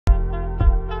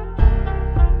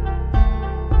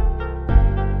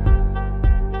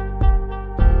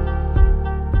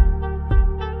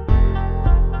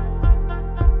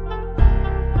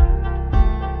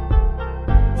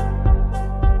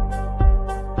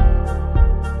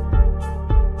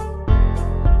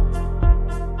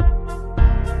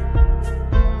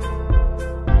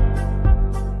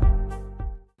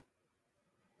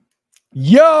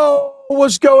Yo,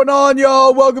 what's going on,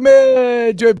 y'all? Welcome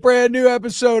in to a brand new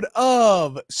episode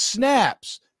of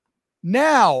Snaps.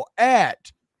 Now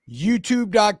at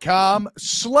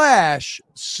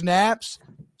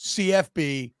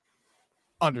youtube.com/snapscfb_.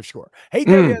 Hate that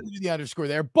we have to do the underscore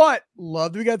there, but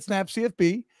love that we got Snap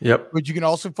CFB. Yep. But you can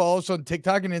also follow us on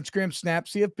TikTok and Instagram, Snap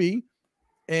CFB.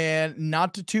 And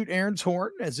not to toot Aaron's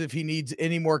horn as if he needs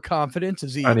any more confidence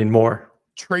as I need more.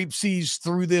 traipses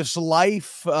through this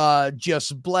life,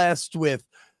 just blessed with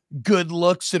good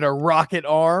looks and a rocket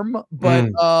arm. But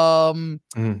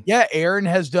yeah, Aaron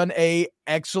has done a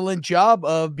excellent job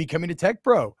of becoming a tech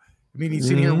pro. I mean, he's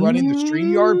in here running the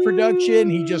StreamYard production.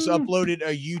 He just uploaded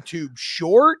a YouTube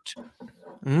short.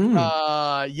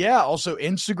 Yeah, also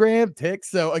Instagram, TikTok.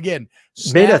 So again,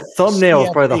 made a thumbnail is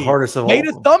probably the hardest of all. Made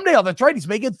a thumbnail. That's right. He's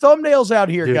making thumbnails out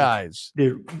here, dude, guys.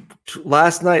 Dude,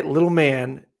 last night, little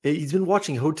man, he's been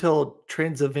watching Hotel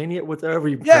Transylvania, whatever.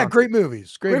 Yeah, great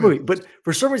movies. Great movie. But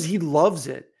for some reason, he loves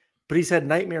it. But he's had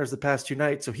nightmares the past 2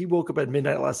 nights. So he woke up at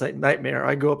midnight last night, nightmare.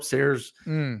 I go upstairs,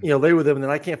 lay with him, and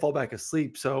then I can't fall back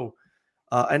asleep. So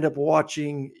I end up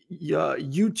watching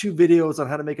YouTube videos on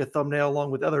how to make a thumbnail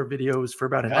along with other videos for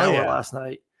about an hour last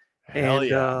night.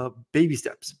 Baby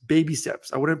steps.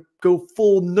 I wouldn't go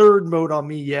full nerd mode on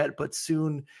me yet, but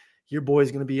soon your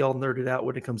boy's going to be all nerded out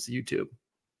when it comes to YouTube.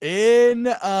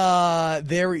 Look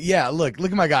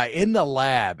at my guy in the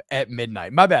lab at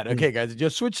midnight. My bad. Okay, guys, I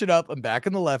just switched it up. I'm back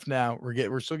in the left now.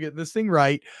 We're still getting this thing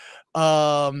right.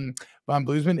 Von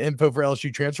Bluesman, info for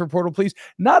LSU transfer portal, please.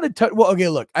 Not a ton. Well, okay,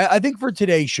 look, I think for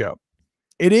today's show,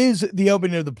 it is the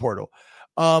opening of the portal.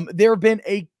 There have been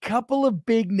a couple of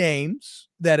big names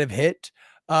that have hit.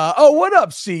 What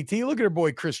up, CT? Look at our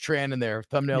boy Chris Tran in there.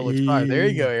 Thumbnail looks fine. There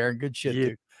you go, Aaron. Good shit,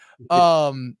 dude.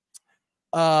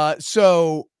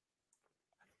 So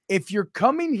if you're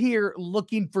coming here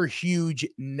looking for huge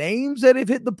names that have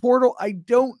hit the portal, I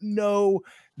don't know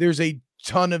there's a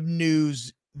ton of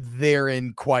news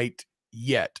therein quite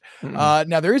yet.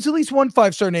 Now there is at least one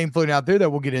 5-star name floating out there that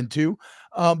we'll get into.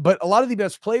 But a lot of the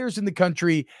best players in the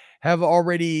country have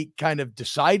already kind of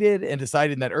decided in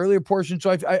that earlier portion.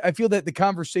 So I feel that the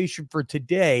conversation for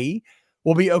today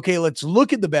will be, okay, let's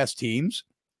look at the best teams,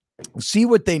 see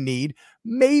what they need,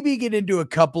 maybe get into a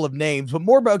couple of names, but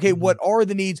more about, okay, what are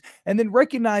the needs? And then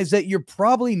recognize that you're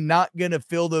probably not going to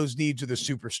fill those needs with a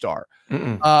superstar.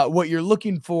 What you're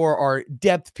looking for are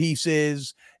depth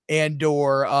pieces and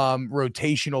or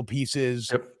rotational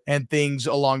pieces and things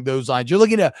along those lines. You're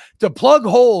looking to plug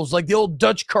holes like the old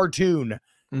Dutch cartoon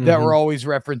that we're always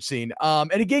referencing.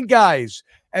 And again, guys,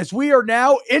 as we are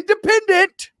now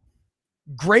independent,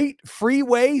 great free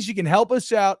ways you can help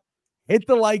us out. Hit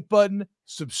the like button,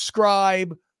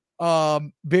 subscribe,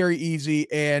 very easy,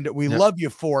 and we love you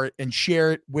for it, and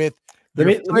share it with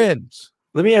your friends.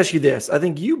 Let me ask you this. I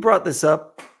think you brought this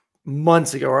up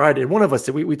months ago, or I did. One of us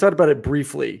did. We talked about it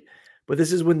briefly, but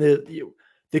this is when the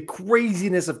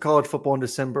craziness of college football in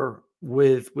December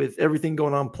with everything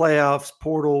going on, playoffs,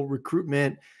 portal,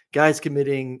 recruitment, guys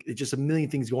committing, just a million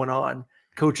things going on,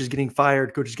 coaches getting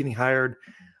fired, coaches getting hired.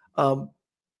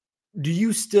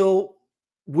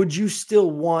 Would you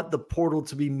still want the portal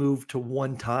to be moved to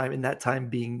one time, and that time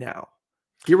being now?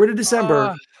 Get rid of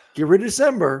December. Get rid of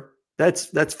December.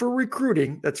 That's for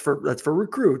recruiting. That's for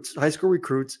recruits, high school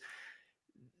recruits.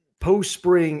 Post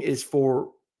spring is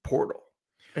for portal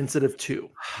instead of 2.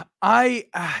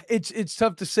 It's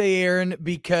tough to say, Aaron,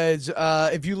 because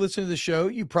if you listen to the show,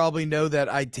 you probably know that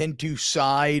I tend to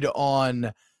side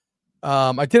on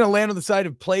I tend to land on the side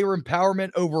of player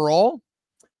empowerment overall.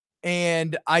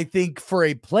 And I think for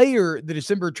a player, the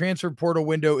December transfer portal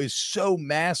window is so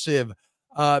massive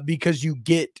because you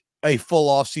get a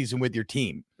full offseason with your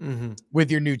team,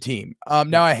 with your new team.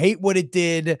 Now, I hate what it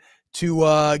did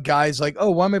to guys like,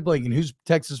 why am I blanking? Who's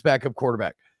Texas backup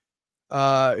quarterback?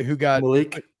 Who got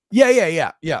Malik? Yeah.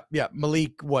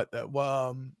 Malik,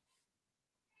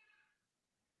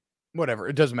 whatever.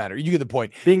 It doesn't matter. You get the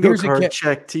point. Bingo card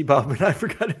check, TBob, and I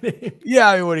forgot his name. Yeah,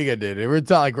 I mean, what are you going to do? It's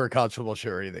not like we're a college football show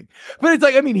or anything. But it's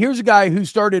like, I mean, here's a guy who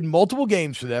started multiple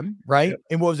games for them, right?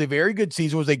 And what was a very good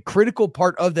season, was a critical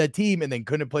part of that team, and then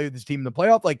couldn't play with his team in the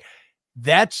playoff. Like,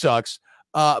 that sucks.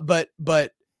 But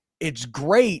it's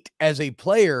great as a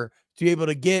player to be able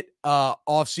to get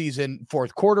off-season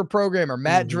fourth quarter program or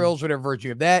mat drills, whatever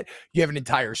version of that. You have an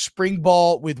entire spring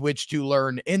ball with which to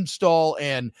learn install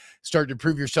and start to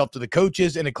prove yourself to the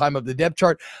coaches and to climb up the depth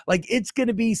chart. Like, it's going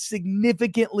to be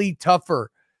significantly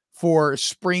tougher for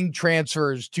spring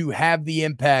transfers to have the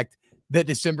impact that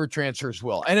December transfers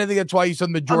will. And I think that's why you saw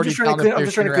the majority. I'm just trying to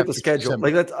clear the schedule.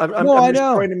 December. Like, I'm just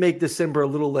trying to make December a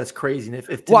little less crazy. And if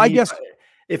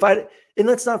And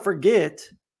let's not forget,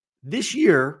 this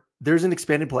year, there's an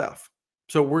expanded playoff.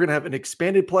 So we're going to have an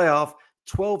expanded playoff,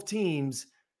 12 teams.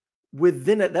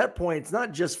 Within at that point, it's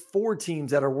not just 4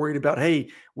 teams that are worried about, hey,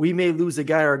 we may lose a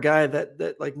guy or a guy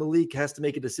that like Malik has to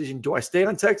make a decision. Do I stay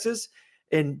on Texas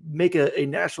and make a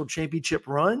national championship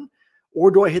run, or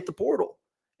do I hit the portal?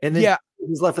 And then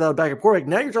he's left without a backup quarterback.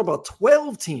 Now you're talking about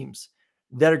 12 teams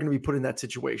that are going to be put in that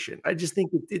situation. I just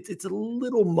think it's a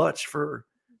little much for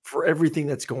everything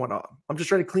that's going on. I'm just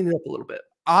trying to clean it up a little bit.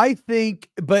 I think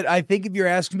if you're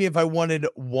asking me if I wanted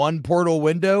one portal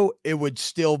window, it would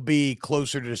still be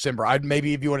closer to December.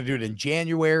 Maybe if you want to do it in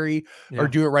January or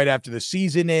do it right after the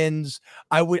season ends,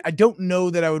 I don't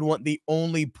know that I would want the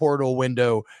only portal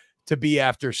window to be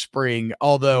after spring.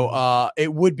 Although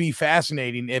it would be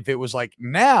fascinating if it was like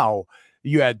now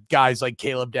you had guys like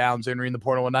Caleb Downs entering the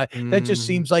portal and that just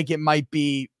seems like it might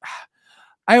be.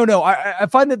 I don't know. I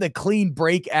find that the clean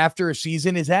break after a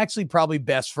season is actually probably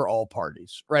best for all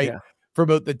parties, right? Yeah. For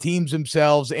both the teams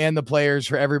themselves and the players,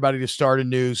 for everybody to start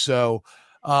anew. So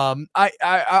I'm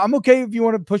okay if you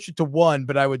want to push it to 1,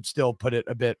 but I would still put it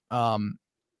a bit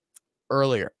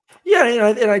earlier. Yeah,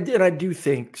 and I do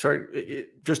think,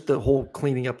 just the whole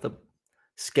cleaning up the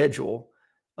schedule.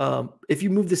 If you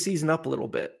move the season up a little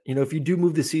bit, if you do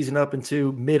move the season up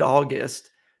into mid-August,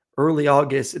 early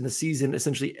August, and the season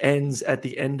essentially ends at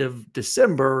the end of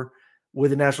December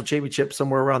with a national championship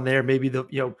somewhere around there, maybe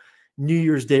the New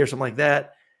Year's Day or something like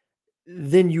that,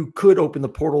 then you could open the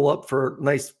portal up for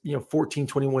nice 14,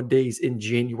 21 days in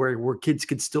January where kids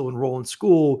could still enroll in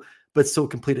school but still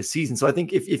complete a season. So I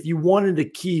think if you wanted to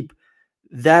keep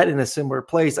that in a similar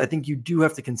place, I think you do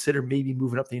have to consider maybe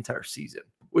moving up the entire season,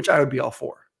 which I would be all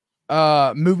for.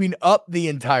 Moving up the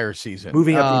entire season.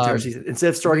 Moving up the entire season instead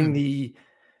of starting the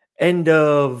end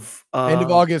of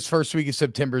August, first week of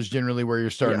September is generally where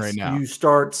you're starting right now. You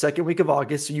start second week of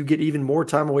August, so you get even more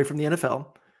time away from the NFL.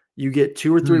 You get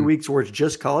 2 or 3 weeks where it's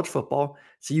just college football.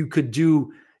 So you could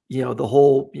do, the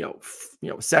whole,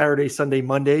 Saturday, Sunday,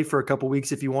 Monday for a couple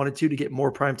weeks if you wanted to get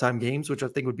more primetime games, which I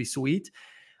think would be sweet.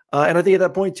 And I think at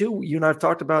that point too, you and I have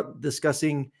talked about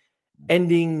discussing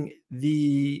ending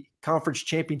the conference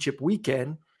championship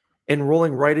weekend and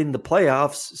rolling right in the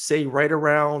playoffs, say right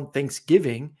around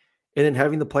Thanksgiving, and then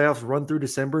having the playoffs run through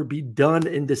December, be done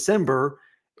in December,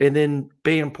 and then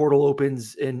bam, portal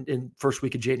opens in first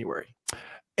week of January.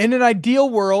 In an ideal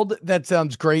world, that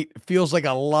sounds great. Feels like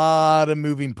a lot of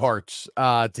moving parts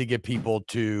to get people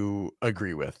to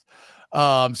agree with.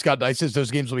 Scott Dice says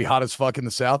those games will be hot as fuck in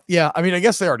the South. Yeah, I mean, I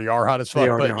guess they already are hot as fuck.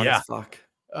 As fuck.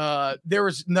 There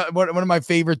was one of my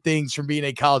favorite things from being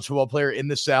a college football player in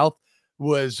the South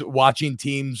was watching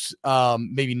teams,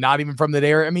 maybe not even from that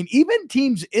area. I mean, even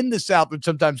teams in the South would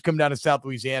sometimes come down to South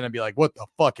Louisiana and be like, what the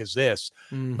fuck is this?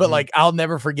 But like, I'll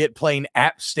never forget playing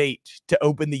App State to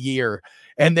open the year,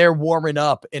 and they're warming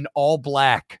up in all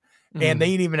black, and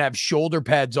they didn't even have shoulder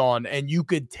pads on, and you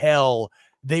could tell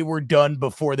they were done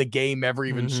before the game ever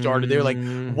even started. They're like,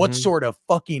 what sort of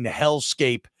fucking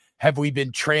hellscape have we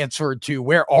been transferred to?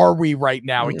 Where are we right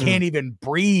now? I can't even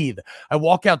breathe. I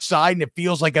walk outside and it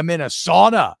feels like I'm in a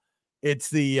sauna.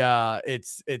 It's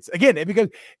again,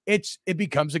 it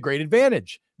becomes a great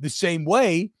advantage. The same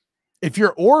way, if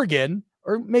you're Oregon,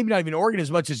 or maybe not even Oregon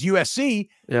as much as USC,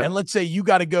 and let's say you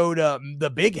got to go to the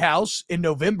Big House in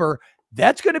November,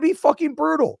 that's going to be fucking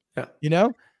brutal.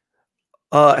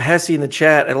 Hesse in the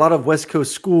chat, a lot of West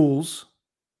Coast schools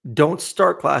don't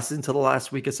start classes until the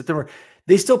last week of September.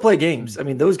 They still play games. I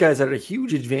mean, those guys had a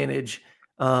huge advantage.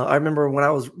 I remember when I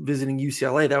was visiting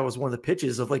UCLA, that was one of the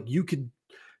pitches of like, you could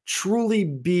truly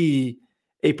be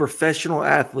a professional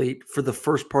athlete for the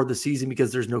first part of the season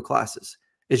because there's no classes.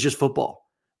 It's just football.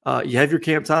 You have your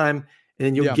camp time, and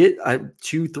then you'll get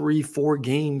 2, 3, 4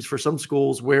 games for some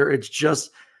schools where it's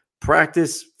just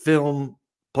practice, film,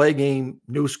 play a game,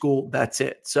 no school. That's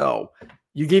it. So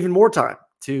you get even more time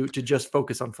to just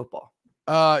focus on football.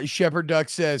 Shepherd Duck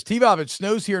says, TBob, it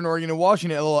snows here in Oregon and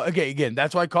Washington. Okay, again,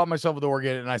 that's why I caught myself with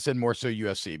Oregon, and I said more so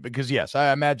USC, because yes,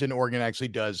 I imagine Oregon actually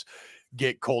does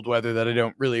get cold weather that I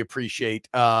don't really appreciate,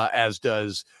 as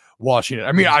does Washington.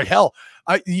 I mean,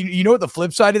 you know what the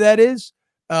flip side of that is?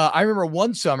 I remember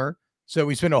one summer, so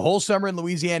we spent a whole summer in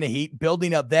Louisiana heat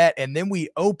building up that, and then we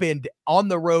opened on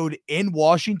the road in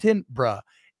Washington, bruh.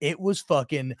 It was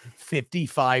fucking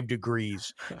 55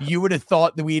 degrees. You would have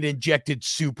thought that we had injected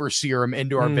super serum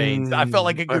into our veins. I felt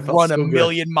like I could run a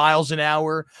million miles an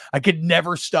hour. I could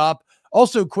never stop.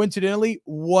 Also, coincidentally,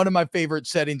 one of my favorite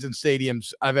settings and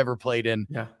stadiums I've ever played in.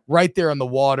 Yeah. Right there on the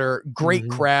water, great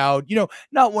crowd.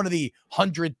 Not one of the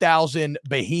 100,000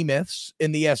 behemoths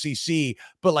in the SEC,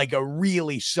 but like a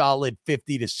really solid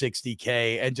 50 to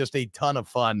 60K and just a ton of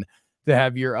fun to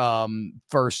have your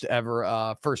first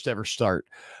ever start.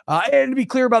 And to be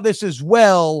clear about this as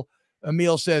well,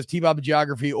 Emil says TBob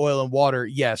geography, oil and water.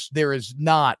 Yes, there is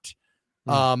not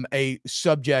a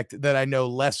subject that I know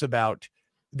less about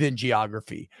than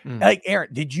geography. Like, Aaron,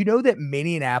 did you know that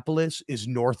Minneapolis is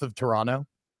north of Toronto?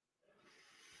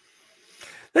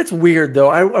 That's weird, though.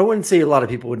 I wouldn't say a lot of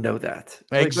people would know that.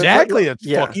 Exactly. That's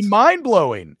fucking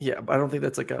mind-blowing. Yeah, but I don't think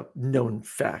that's like a known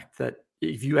fact that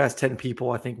if you ask 10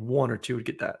 people, I think 1 or 2 would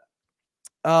get that.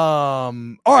 All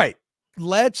right.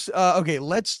 Let's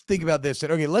think about this.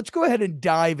 Okay, let's go ahead and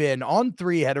dive in.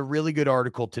 On3 had a really good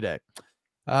article today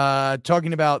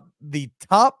talking about the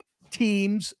top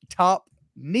teams, top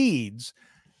needs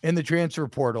in the transfer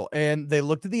portal. And they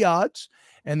looked at the odds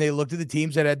and they looked at the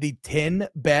teams that had the 10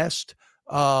 best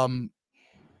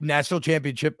national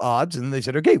championship odds. And then they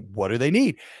said, okay, what do they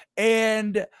need?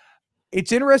 And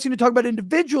it's interesting to talk about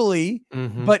individually,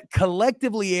 but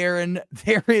collectively, Aaron,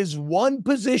 there is one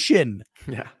position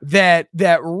that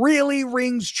really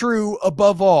rings true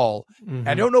above all.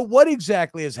 I don't know what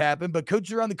exactly has happened, but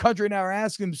coaches around the country now are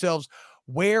asking themselves,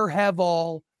 where have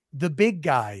all the big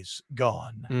guys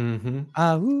gone?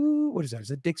 What is that? Is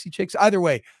that Dixie Chicks? Either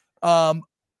way,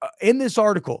 in this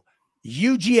article,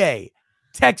 UGA,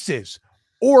 Texas,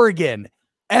 Oregon,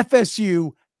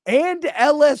 FSU, and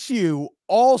LSU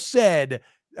all said,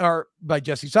 or by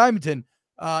Jesse Simonton,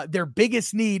 their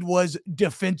biggest need was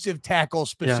defensive tackle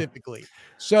specifically.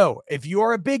 So if you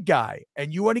are a big guy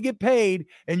and you want to get paid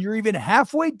and you're even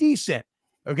halfway decent,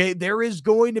 okay, there is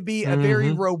going to be a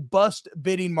very robust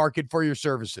bidding market for your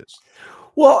services.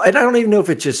 Well, and I don't even know if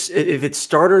it's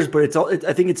starters, but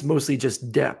I think it's mostly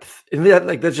just depth. And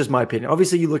that's just my opinion.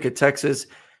 Obviously, you look at Texas,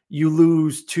 you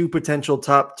lose 2 potential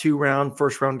top 2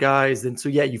 first round guys. And so,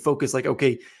 you focus like,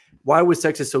 okay, why was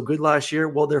Texas so good last year?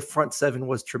 Well, their front 7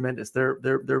 was tremendous. Their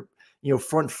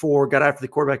front 4 got after the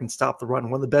quarterback and stopped the run.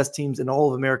 One of the best teams in all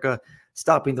of America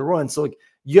stopping the run. So,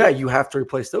 you have to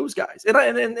replace those guys.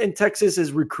 And Texas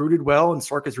has recruited well, and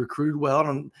Sark has recruited well.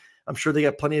 And I'm sure they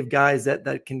got plenty of guys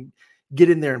that can get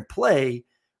in there and play,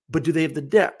 but do they have the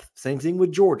depth? Same thing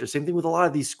with Georgia, same thing with a lot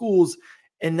of these schools.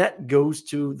 And that goes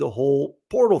to the whole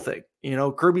portal thing.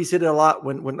 Kirby's hit it a lot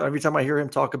when every time I hear him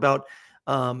talk about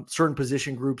certain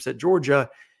position groups at Georgia,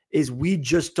 is we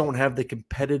just don't have the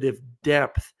competitive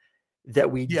depth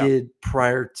that we did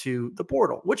prior to the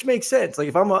portal, which makes sense. Like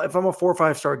if I'm a 4 or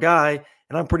 5 star guy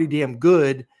and I'm pretty damn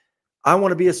good, I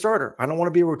want to be a starter. I don't want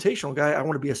to be a rotational guy. I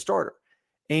want to be a starter.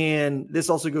 And this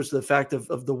also goes to the fact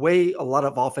of the way a lot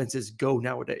of offenses go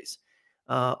nowadays.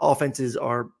 Offenses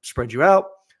are spread you out.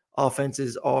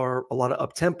 Offenses are a lot of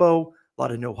up tempo, a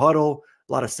lot of no huddle,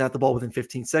 a lot of snap the ball within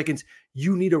 15 seconds.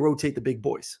 You need to rotate the big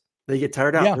boys. They get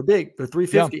tired out. They're big. They're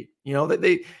 350.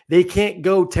 They can't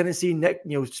go Tennessee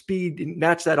speed and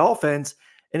match that offense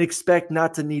and expect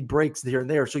not to need breaks here and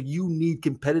there. So you need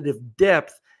competitive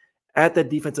depth at that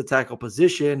defensive tackle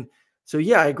position. So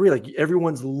I agree. Like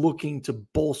everyone's looking to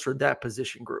bolster that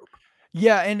position group.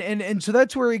 Yeah, and so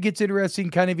that's where it gets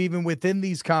interesting kind of even within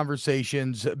these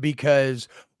conversations, because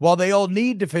while they all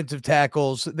need defensive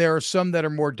tackles, there are some that are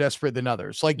more desperate than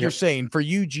others. Like you're saying, for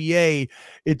UGA,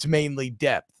 it's mainly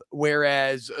depth,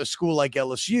 whereas a school like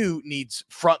LSU needs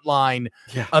frontline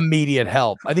immediate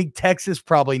help. I think Texas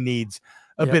probably needs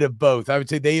a bit of both. I would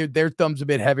say their thumb's a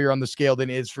bit heavier on the scale than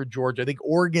it is for Georgia. I think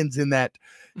Oregon's in that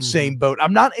same boat.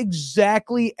 I'm not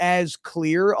exactly as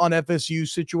clear on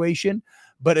FSU's situation,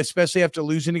 but especially after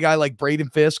losing a guy like Braden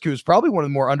Fisk, who was probably one of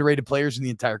the more underrated players in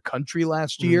the entire country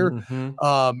last year,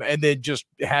 and then just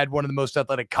had one of the most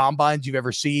athletic combines you've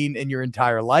ever seen in your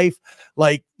entire life.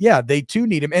 Like, they too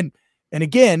need him. And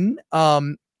again,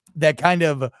 that kind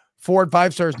of 4 and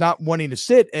 5 stars not wanting to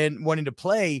sit and wanting to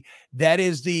play, that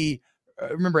is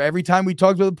remember, every time we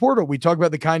talked about the portal, we talk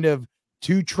about the kind of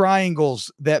 2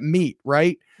 triangles that meet,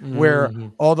 right? Where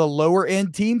all the lower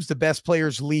end teams, the best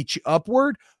players leach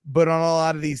upward, but on a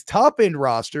lot of these top end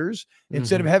rosters,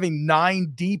 instead of having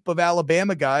 9 deep of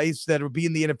Alabama guys that would be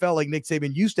in the NFL like Nick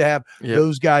Saban used to have,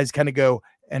 those guys kind of go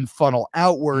and funnel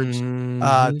outwards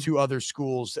to other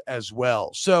schools as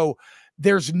well. So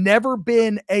there's never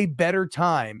been a better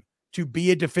time to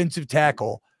be a defensive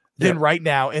tackle than right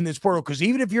now in this portal, because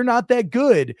even if you're not that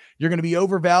good, you're going to be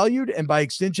overvalued and by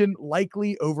extension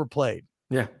likely overplayed.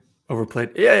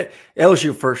 Overplayed.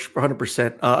 LSU first,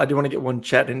 100%. I do want to get one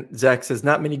chat in. Zach says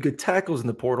not many good tackles in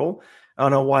the portal. I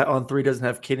don't know why On3 doesn't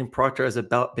have Caden Proctor as a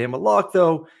Bama lock,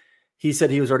 though. He said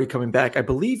he was already coming back. I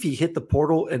believe he hit the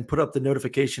portal and put up the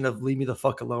notification of leave me the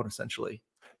fuck alone, essentially.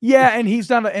 Yeah, and he's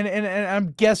not, and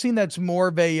I'm guessing that's more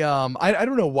of a, I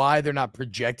don't know why they're not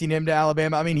projecting him to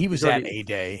Alabama. I mean, he was at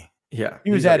A-Day. Yeah.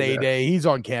 He was at A-Day. He's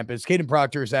on campus. Caden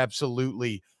Proctor is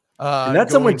absolutely and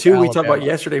that's someone, too, we talked about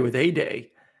yesterday with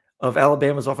A-Day of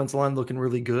Alabama's offensive line looking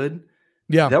really good.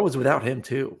 Yeah. That was without him,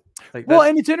 too. Like well,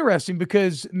 and it's interesting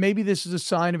because maybe this is a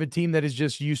sign of a team that is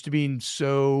just used to being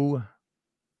so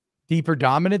deeper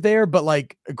dominant there. But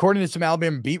like, according to some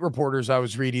Alabama beat reporters I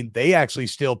was reading, they actually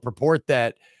still purport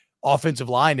that offensive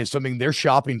line is something they're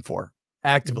shopping for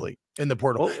actively in the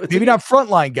portal. Well, maybe not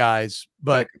frontline guys,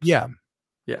 but backups.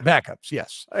 Yeah. Backups.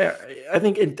 Yes. I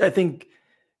think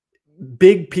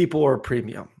big people are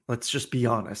premium. Let's just be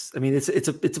honest. I mean,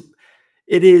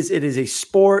 it is a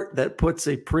sport that puts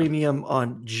a premium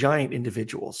on giant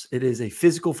individuals. It is a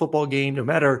physical football game. No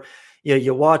matter,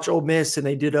 you watch Ole Miss and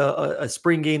they did a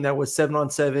spring game that was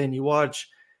 7-on-7. You watch,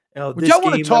 which I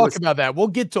want to talk about that. We'll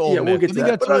get to Ole Miss. We'll get to that.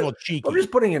 That's a little cheeky. I'm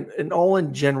just putting an all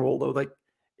in general though. Like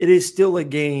it is still a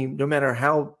game, no matter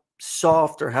how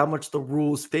soft or how much the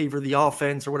rules favor the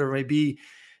offense or whatever it may be,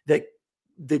 that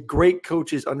the great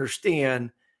coaches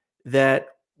understand that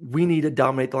we need to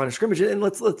dominate the line of scrimmage. And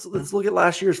let's look at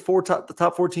last year's the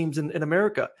top four teams in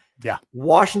America. Yeah.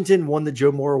 Washington won the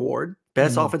Joe Moore Award,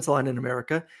 best offensive line in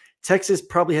America. Texas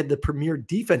probably had the premier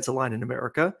defensive line in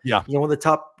America. Yeah. One of the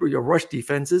top rush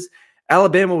defenses.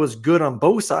 Alabama was good on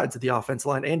both sides of the offensive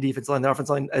line and defensive line. The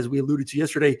offensive line, as we alluded to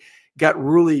yesterday, got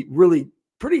really, really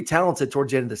pretty talented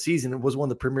towards the end of the season. It was one of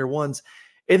the premier ones.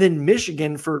 And then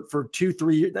Michigan for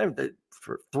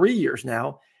 3 years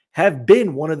now have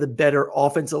been one of the better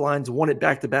offensive lines, won it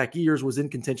back-to-back years, was in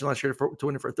contention last year to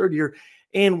win it for a third year,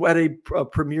 and had a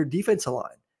premier defensive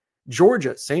line.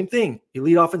 Georgia, same thing,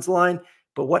 elite offensive line,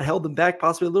 but what held them back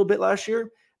possibly a little bit last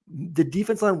year? The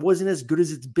defense line wasn't as good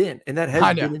as it's been, and that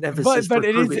has been an emphasis. But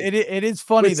it is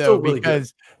funny though, really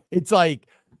because it's like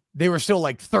they were still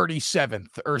like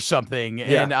 37th or something,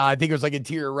 and I think it was like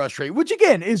interior rush rate, which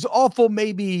again is awful,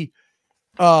 maybe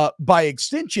by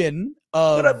extension.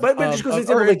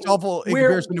 It's awful in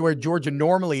comparison to where Georgia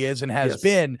normally is and has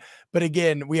been. But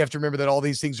again, we have to remember that all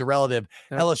these things are relative.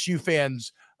 Yeah. LSU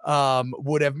fans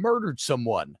would have murdered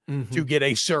someone to get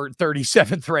a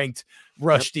 37th ranked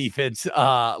rush defense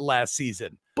last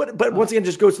season. But once again,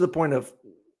 just goes to the point of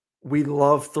we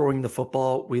love throwing the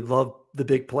football. We love the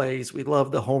big plays. We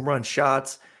love the home run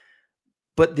shots.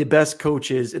 But the best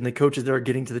coaches and the coaches that are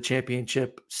getting to the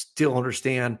championship still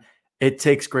understand it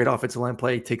takes great offensive line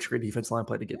play. It takes great defensive line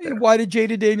play to get there. Why did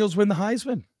Jaden Daniels win the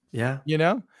Heisman? Yeah.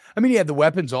 I mean, he had the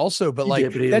weapons also, but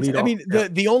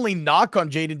the only knock on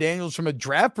Jaden Daniels from a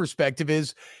draft perspective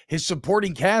is his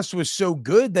supporting cast was so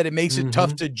good that it makes it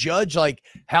tough to judge like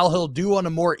how he'll do on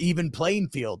a more even playing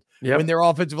field when their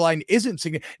offensive line isn't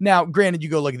significant. Now, granted, you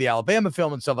go look at the Alabama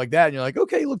film and stuff like that, and you're like,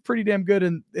 okay, he looked pretty damn good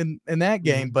in that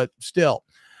game, but still.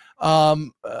 I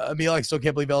mean, I still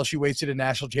can't believe LSU wasted a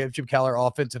national championship caliber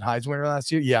offense and Heisman winner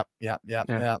last year. Yeah.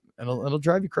 It'll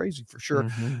drive you crazy for sure.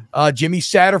 Jimmy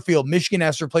Satterfield, Michigan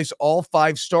has to replace all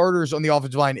 5 starters on the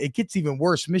offensive line. It gets even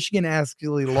worse. Michigan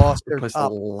actually lost their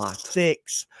top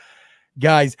 6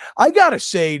 guys. I gotta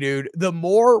say, dude, the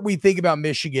more we think about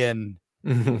Michigan,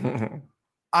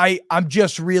 I'm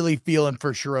just really feeling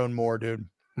for Sharon Moore, dude.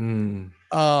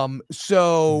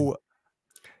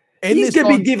 He's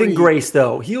going to be giving grace,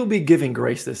 though. He'll be giving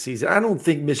grace this season. I don't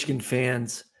think Michigan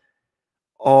fans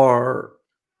are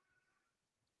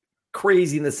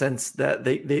crazy in the sense that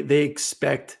they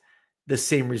expect the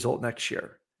same result next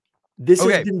year. This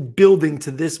has been building to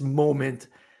this moment.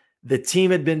 The team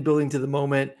had been building to the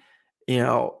moment.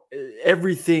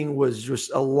 Everything was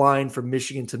just aligned for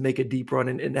Michigan to make a deep run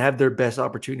and have their best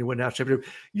opportunity to win national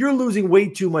championship. You're losing way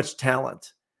too much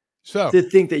talent to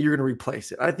think that you're going to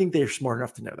replace it. I think they're smart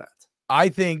enough to know that. I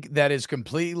think that is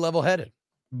completely level-headed.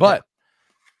 But,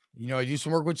 I do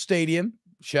some work with Stadium.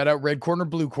 Shout out Red Corner,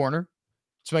 Blue Corner.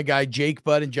 It's my guy, Jake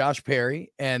Budd and Josh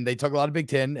Perry. And they talk a lot of Big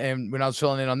Ten. And when I was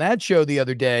filling in on that show the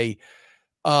other day,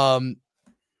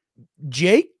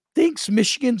 Jake thinks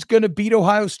Michigan's going to beat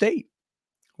Ohio State.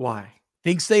 Why?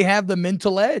 Thinks they have the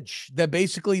mental edge, that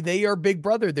basically they are big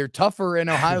brother. They're tougher and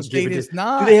Ohio State is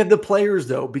not. Do they have the players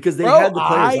though? Because they had the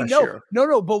players last year.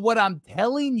 No. But what I'm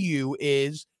telling you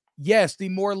is, yes, the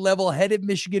more level-headed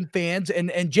Michigan fans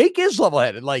and Jake is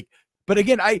level-headed. But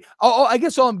again, I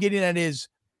guess all I'm getting at is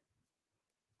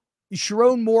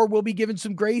Sharon Moore will be given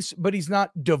some grace, but he's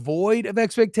not devoid of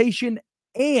expectation.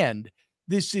 And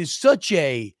this is such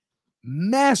a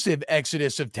massive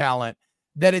exodus of talent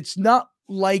that it's not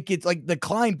like it's like the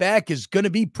climb back is going to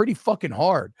be pretty fucking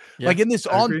hard. Yeah, like in this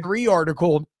I agree. On3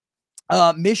 article,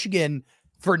 Michigan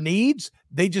for needs,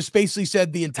 they just basically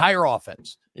said the entire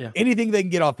offense. Yeah. Anything they can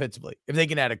get offensively. If they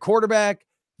can add a quarterback,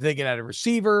 if they can add a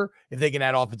receiver, if they can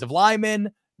add offensive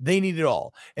linemen, they need it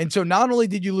all. And so not only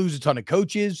did you lose a ton of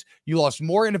coaches, you lost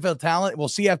more NFL talent. We'll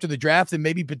see after the draft than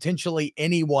maybe potentially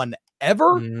anyone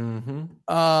ever. Mm-hmm.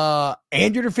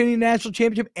 And you're defending the national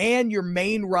championship and your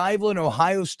main rival in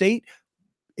Ohio State,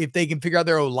 if they can figure out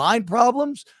their O-line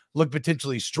problems, look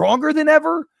potentially stronger than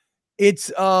ever.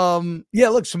 It's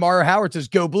look, Samara Howard says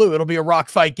go blue. It'll be a rock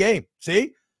fight game.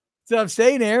 See? That's what I'm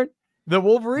saying, Aaron. The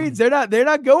Wolverines, they're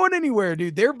not going anywhere,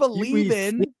 dude. They're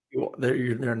believing.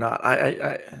 They're not.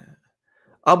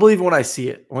 I'll believe when I see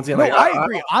it. Once again, I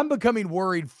agree. I'm becoming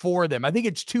worried for them. I think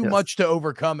it's too much to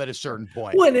overcome at a certain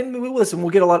point. Well, and listen, we'll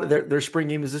get a lot of their spring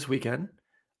games this weekend.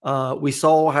 We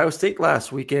saw Ohio State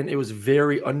last weekend. It was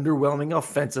very underwhelming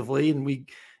offensively, and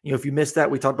if you missed that,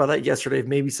 we talked about that yesterday.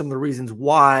 Maybe some of the reasons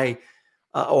why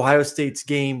Ohio State's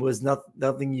game was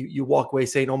nothing. You walk away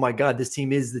saying, "Oh my God, this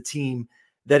team is the team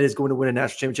that is going to win a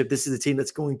national championship. This is the team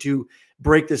that's going to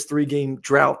break this 3-game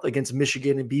drought against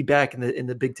Michigan and be back in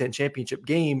the Big Ten championship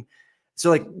game."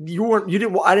 So like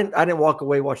I didn't walk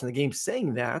away watching the game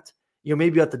saying that.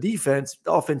 Maybe about the defense,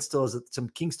 the offense still has some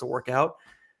kinks to work out.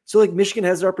 So like Michigan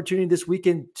has the opportunity this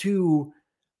weekend to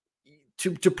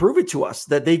prove it to us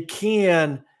that they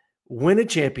can win a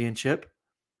championship,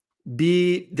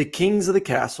 be the kings of the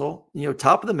castle,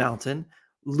 top of the mountain,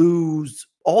 lose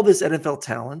all this NFL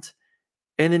talent,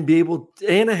 and then be able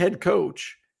and a head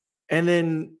coach, and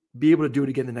then be able to do it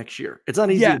again the next year. It's not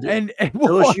easy to do. And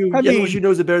LSU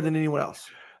knows it better than anyone else.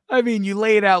 I mean, you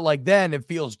lay it out like that, and it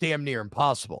feels damn near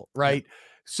impossible, right? Yeah.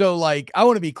 So, like, I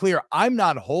want to be clear. I'm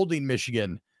not holding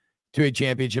Michigan to a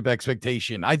championship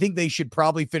expectation. I think they should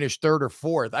probably finish 3rd or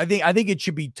 4th. I think it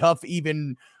should be tough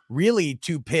even really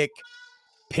to pick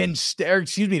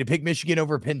to pick Michigan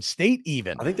over Penn State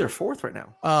even. I think they're 4th right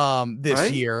now.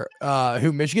 This year.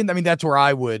 Who Michigan? I mean, that's where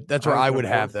I would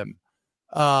have them.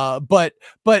 But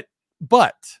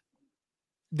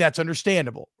that's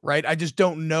understandable, right? I just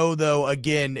don't know though,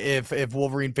 again, if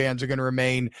Wolverine fans are going to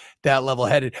remain that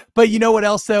level-headed. But you know what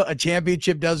else though? A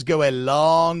championship does go a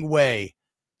long way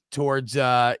towards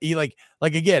like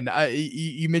again,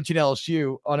 you mentioned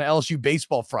LSU on an LSU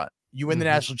baseball front. You win the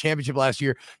national championship last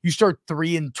year. You start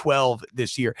 3-12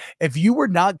 this year. If you were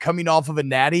not coming off of a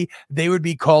natty, they would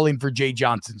be calling for Jay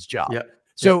Johnson's job. Yeah.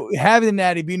 So having the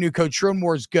natty, be a new coach, Sherrone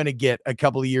Moore is going to get a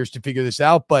couple of years to figure this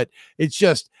out. But it's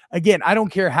just, again, I don't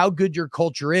care how good your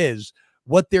culture is.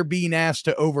 What they're being asked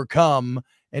to overcome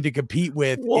and to compete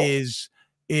with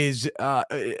is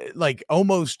like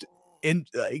almost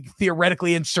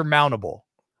theoretically insurmountable.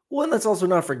 Well, and let's also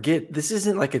not forget, this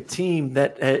isn't like a team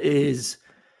that is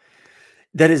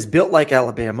built like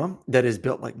Alabama, that is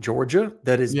built like Georgia,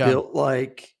 that is built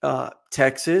like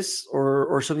Texas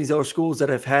or some of these other schools that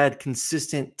have had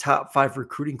consistent top 5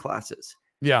 recruiting classes.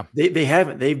 Yeah. They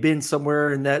haven't. They've been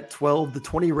somewhere in that 12 to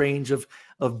 20 range of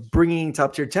bringing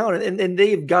top tier talent. And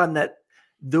they've gotten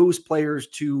those players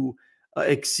to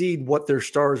exceed what their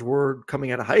stars were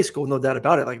coming out of high school. No doubt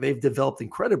about it. Like they've developed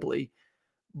incredibly.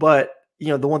 But,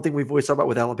 the one thing we've always talked about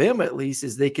with Alabama, at least,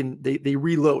 is they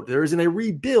reload. There isn't a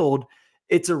rebuild.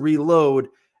 It's a reload,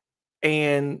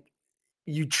 and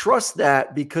you trust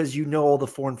that because all the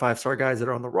 4- and 5-star guys that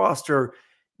are on the roster.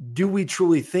 Do we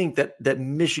truly think that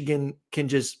Michigan can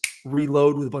just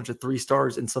reload with a bunch of 3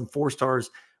 stars and some 4 stars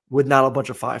with not a bunch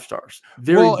of 5 stars?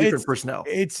 Very different personnel.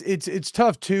 It's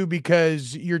tough too,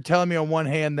 because you're telling me on one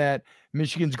hand that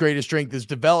Michigan's greatest strength is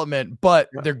development, but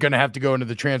they're going to have to go into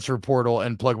the transfer portal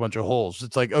and plug a bunch of holes.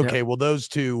 It's like, okay, well, those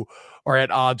two are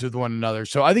at odds with one another.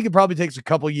 So I think it probably takes a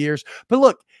couple years. But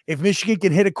look, if Michigan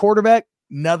can hit a quarterback,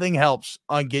 nothing helps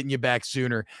on getting you back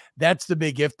sooner. That's the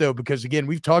big if, though, because, again,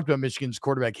 we've talked about Michigan's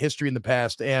quarterback history in the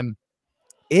past, and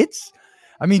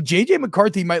JJ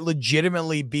McCarthy might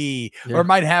legitimately be or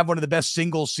might have one of the best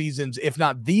single seasons, if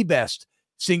not the best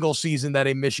single season that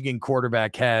a Michigan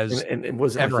quarterback has and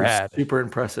was ever had. Super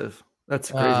impressive. That's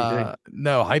a crazy thing.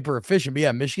 No, hyper efficient. But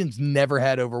yeah, Michigan's never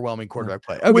had overwhelming quarterback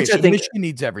play. Okay, so Michigan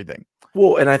needs everything.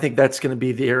 Well, and I think that's going to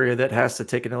be the area that has to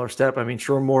take another step. I mean,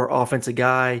 Sherrone Moore, offensive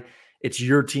guy. It's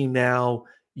your team now.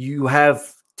 You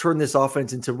have turned this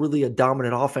offense into really a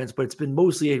dominant offense, but it's been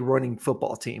mostly a running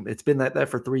football team. It's been that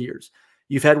for 3 years.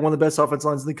 You've had one of the best offense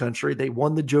lines in the country. They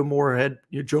won the Joe Moore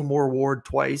Award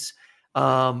twice.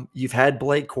 You've had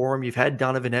Blake Corum. You've had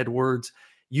Donovan Edwards.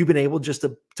 You've been able just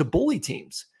to bully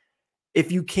teams. If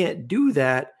you can't do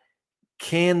that,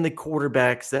 can the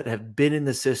quarterbacks that have been in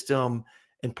the system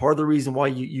And part of the reason why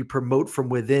you promote from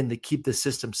within to keep the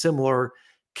system similar,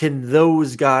 can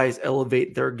those guys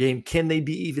elevate their game? Can they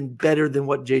be even better than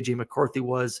what JJ McCarthy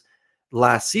was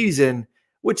last season?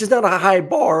 Which is not a high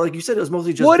bar. Like you said, it was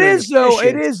mostly just What very is though?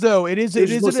 It efficient. is though. It It was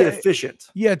just mostly efficient.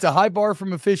 Yeah, it's a high bar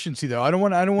from efficiency though. I don't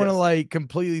want to Yes. like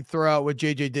completely throw out what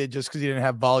JJ did just because he didn't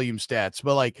have volume stats.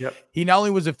 But like Yep. he not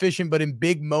only was efficient, but in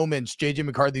big moments, JJ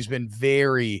McCarthy's been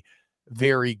very,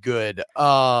 very good.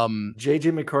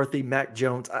 JJ McCarthy, Mac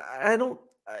Jones.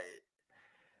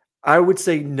 I would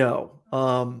say no.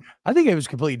 I think it was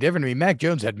completely different. I mean, Mac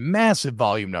Jones had massive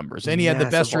volume numbers, and he had the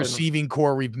best receiving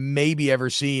core we've maybe ever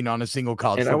seen on a single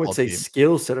college and football I would say team.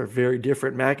 skill set are very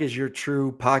different. Mac is your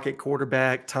true pocket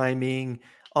quarterback, timing,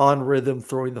 on rhythm,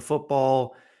 throwing the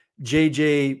football.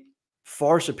 JJ,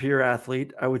 far superior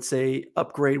athlete. I would say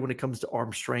upgrade when it comes to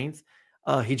arm strength.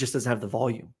 He just doesn't have the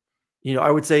volume.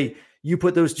 I would say you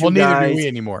put those two neither guys. do we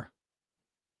anymore.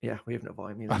 Yeah, we have no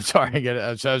volume either. I'm sorry. I get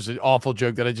it. That was an awful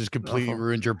joke that I just completely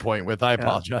ruined your point with. I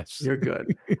apologize. You're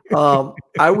good.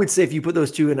 I would say if you put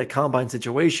those two in a combine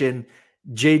situation,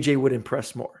 JJ would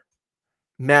impress more.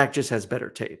 Mac just has better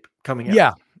tape coming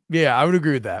out. Yeah, I would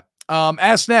agree with that.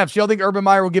 Ask Snaps, y'all think Urban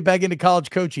Meyer will get back into college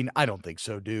coaching? I don't think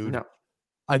so, dude. No.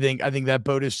 I think that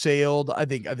boat has sailed. I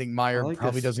think Meyer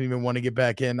probably doesn't even want to get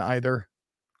back in either.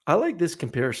 I like this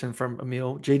comparison from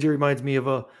Emil. JJ reminds me of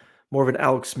more of an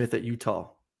Alex Smith at Utah.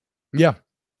 Yeah.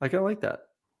 I kind of like that.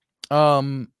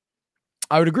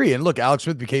 I would agree. And look, Alex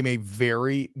Smith became a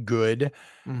very good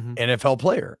NFL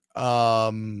player.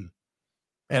 And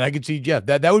I could see,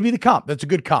 that would be the comp. That's a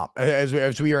good comp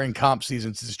as we are in comp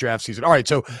season since this draft season. All right.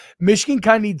 So Michigan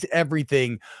kind of needs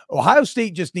everything. Ohio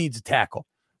State just needs a tackle.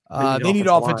 They need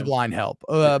offensive line help,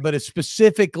 but it's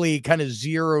specifically kind of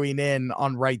zeroing in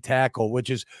on right tackle, which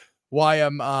is why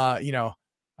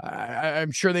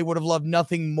I'm sure they would have loved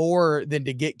nothing more than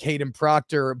to get Caden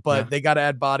Proctor, but they got to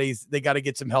add bodies. They got to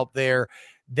get some help there.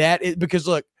 That is because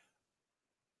look,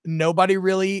 nobody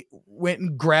really went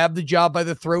and grabbed the job by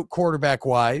the throat quarterback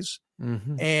wise.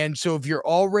 And so if you're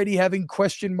already having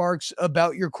question marks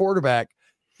about your quarterback,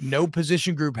 no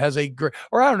position group has a great,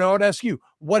 or I don't know, I'd ask you,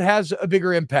 what has a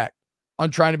bigger impact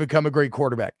on trying to become a great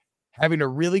quarterback? Having a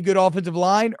really good offensive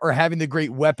line or having the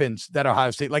great weapons that Ohio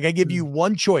State? Like I give you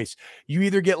one choice. You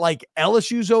either get like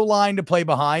LSU's O-line to play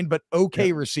behind, but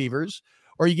okay receivers,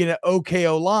 or you get an okay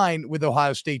O-line with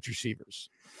Ohio State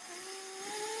receivers.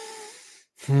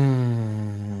 I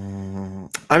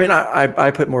mean, I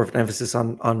put more of an emphasis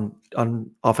on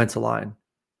offensive line.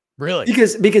 Really?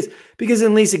 Because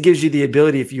at least it gives you the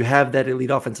ability, if you have that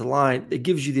elite offensive line, it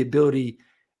gives you the ability,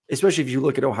 especially if you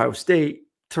look at Ohio State,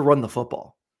 to run the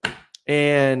football.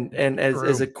 And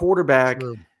as a quarterback,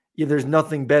 there's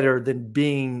nothing better than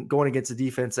going against a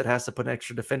defense that has to put an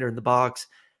extra defender in the box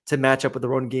to match up with the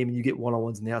run game, and you get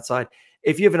one-on-ones on the outside.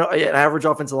 If you have an average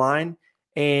offensive line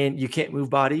and you can't move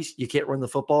bodies, you can't run the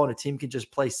football, and a team can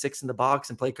just play 6 in the box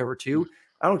and play cover 2,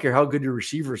 I don't care how good your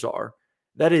receivers are.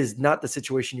 That is not the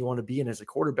situation you want to be in as a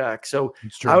quarterback. So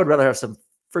I would rather have some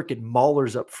freaking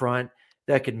maulers up front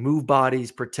that can move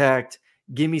bodies, protect,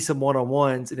 give me some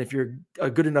one-on-ones. And if you're a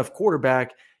good enough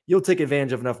quarterback, you'll take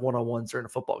advantage of enough one-on-ones during a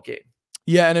football game.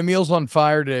 Yeah, and Emil's on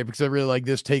fire today because I really like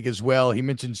this take as well. He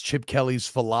mentions Chip Kelly's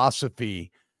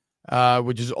philosophy,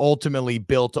 which is ultimately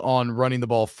built on running the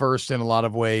ball first in a lot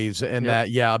of ways, and that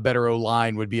a better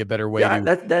O-line would be a better way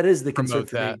to that is the concern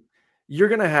for me. You're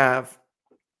going to have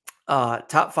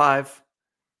top 5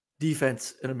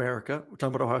 defense in America. We're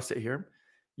talking about Ohio State here.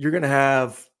 You're going to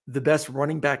have the best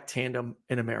running back tandem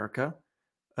in America.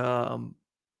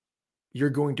 You're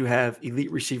going to have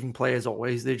elite receiving play as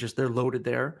always. They're loaded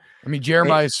there. I mean,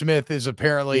 Jeremiah Smith is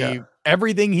apparently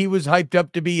everything he was hyped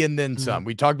up to be and then some.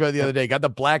 We talked about it the other day. Got the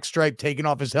black stripe taken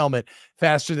off his helmet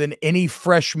faster than any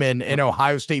freshman in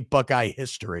Ohio State Buckeye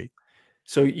history.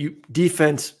 So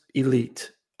defense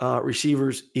elite,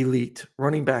 receivers elite,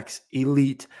 running backs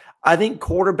elite. I think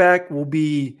quarterback will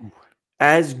be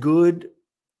as good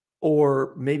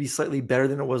or maybe slightly better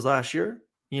than it was last year.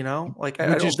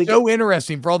 Which is so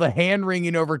interesting for all the hand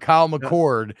wringing over Kyle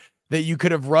McCord that you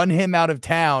could have run him out of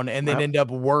town and then end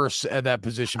up worse at that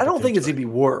position. I don't think it's going to be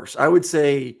worse. I would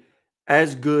say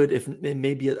as good, if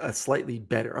maybe a slightly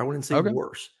better. I wouldn't say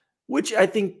worse, which I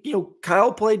think,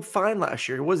 Kyle played fine last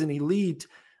year. It wasn't elite.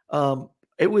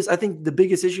 It was, I think the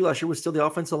biggest issue last year was still the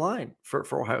offensive line for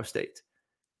Ohio State.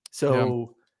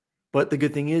 So, but the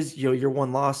good thing is, your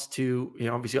one loss to,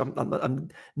 obviously I'm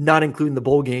not including the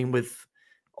bowl game with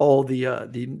all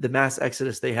the mass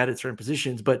exodus they had at certain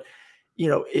positions. But,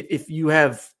 if you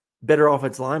have better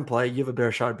offensive line play, you have a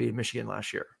better shot at beating Michigan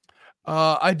last year.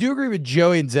 I do agree with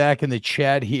Joey and Zach in the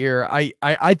chat here.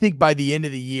 I think by the end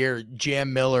of the year,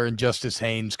 Jam Miller and Justice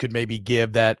Haynes could maybe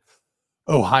give that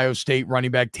Ohio State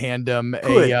running back tandem But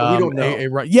we don't know. a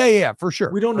run. Yeah, for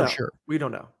sure. We don't For know. sure. We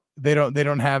don't know. They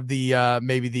don't have the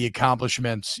maybe the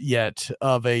accomplishments yet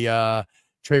of a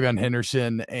Travion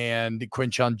Henderson and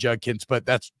Quinshon Judkins, but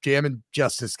that's Jam and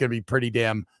Justice gonna be pretty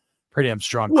damn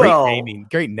strong. Great Well, naming,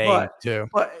 great name but too.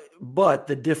 but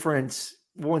the difference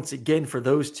once again for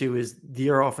those two is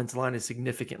their offensive line is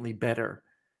significantly better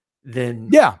than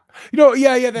Yeah. than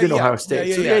Ohio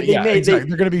State. So Exactly.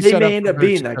 They're gonna be they set up may end for up great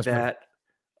being like success.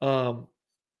 that.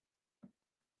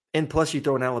 And plus you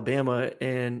throw in Alabama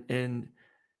and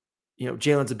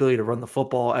Jalen's ability to run the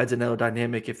football adds another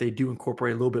dynamic if they do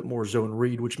incorporate a little bit more zone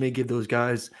read, which may give those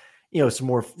guys, some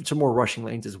more rushing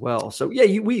lanes as well. So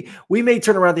yeah, we may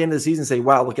turn around at the end of the season and say,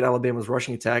 wow, look at Alabama's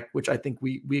rushing attack, which I think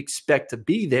we expect to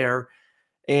be there.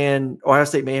 And Ohio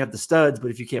State may have the studs,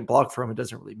 but if you can't block for them, it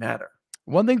doesn't really matter.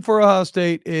 One thing for Ohio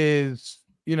State is,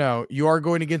 you are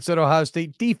going against that Ohio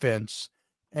State defense,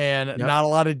 and not a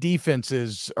lot of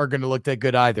defenses are going to look that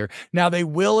good either. Now, they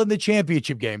will in the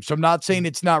championship game, so I'm not saying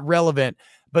it's not relevant,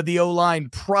 but the O-line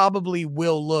probably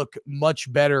will look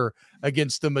much better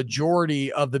against the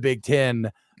majority of the Big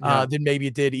Ten than maybe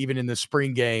it did even in the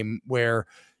spring game where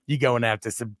you going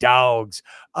after some dogs.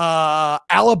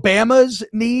 Alabama's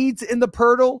needs in the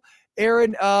Purtle,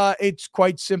 Aaron, it's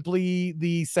quite simply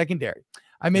the secondary.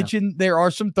 I mentioned there are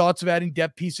some thoughts of adding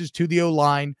depth pieces to the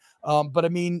O-line. But I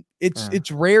mean,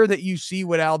 it's rare that you see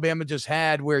what Alabama just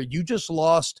had, where you just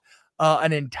lost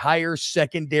an entire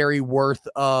secondary worth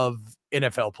of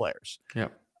NFL players. Yeah.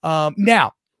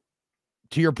 Now,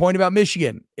 to your point about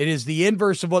Michigan, it is the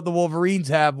inverse of what the Wolverines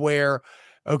have, where,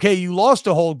 okay, you lost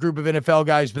a whole group of NFL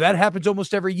guys, but that happens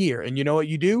almost every year. And you know what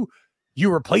you do?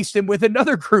 You replace them with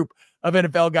another group of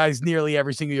NFL guys nearly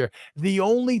every single year. The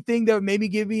only thing that would maybe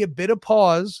give me a bit of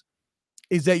pause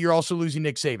is that you're also losing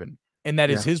Nick Saban, and that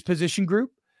is his position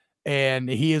group. And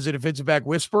he is a defensive back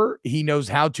whisperer. He knows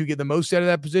how to get the most out of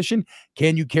that position.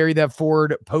 Can you carry that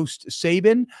forward post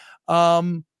Saban?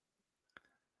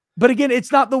 But again,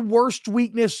 it's not the worst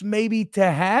weakness maybe to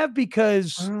have,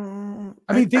 because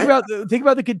think about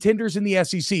the contenders in the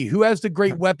SEC. Who has the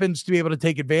great weapons to be able to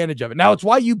take advantage of it? Now, it's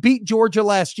why you beat Georgia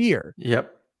last year.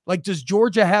 Yep. Like, does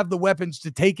Georgia have the weapons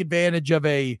to take advantage of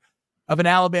an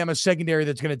Alabama secondary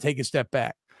that's going to take a step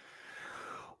back?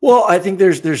 Well, I think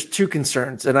there's two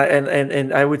concerns, and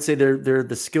I would say they're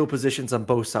the skill positions on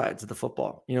both sides of the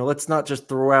football. Let's not just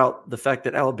throw out the fact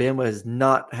that Alabama has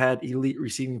not had elite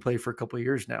receiving play for a couple of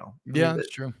years now. That's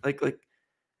true.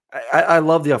 I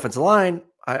love the offensive line.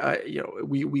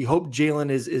 We hope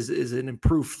Jalen is an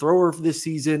improved thrower for this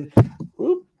season.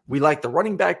 We like the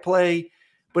running back play,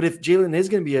 but if Jalen is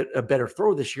going to be a better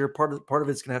thrower this year, part of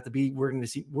it's going to have to be we're going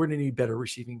to need better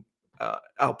receiving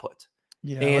output.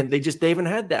 Yeah, and they haven't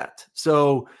had that.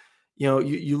 So,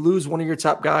 you lose one of your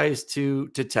top guys to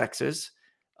Texas,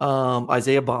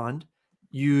 Isaiah Bond.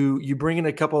 You bring in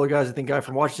a couple of guys. I think guy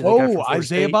from Washington. Oh,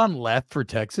 Isaiah Bond left for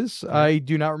Texas. Yeah. I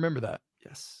do not remember that.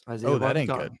 Yes, Isaiah Bond's that ain't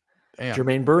gone. Good. Damn.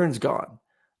 Jermaine Burns gone.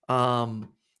 I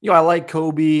like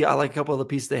Kobe. I like a couple of the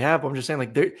pieces they have. But I'm just saying,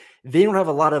 like they don't have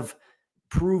a lot of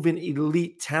proven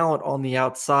elite talent on the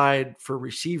outside for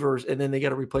receivers, and then they got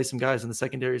to replace some guys in the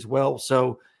secondary as well.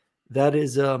 So. That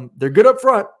is, they're good up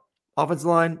front, offensive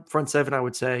line, front seven. I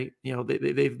would say,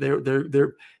 they've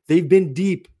been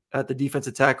deep at the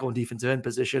defensive tackle and defensive end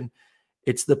position.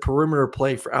 It's the perimeter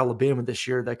play for Alabama this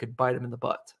year that could bite them in the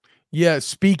butt. Yeah.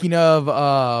 Speaking of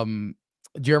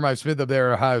Jeremiah Smith up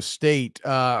there at Ohio State,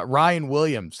 Ryan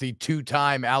Williams, the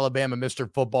two-time Alabama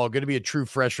Mr. Football, going to be a true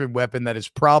freshman weapon that is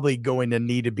probably going to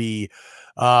need to be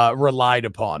relied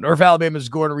upon. Or if Alabama is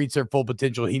going to reach their full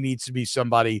potential, he needs to be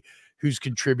somebody who's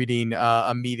contributing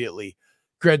immediately.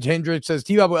 Greg Hendricks says,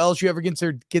 TBob, will LSU ever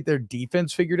get their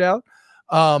defense figured out?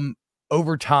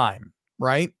 Over time,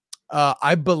 right?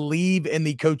 I believe in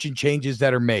the coaching changes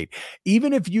that are made.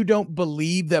 Even if you don't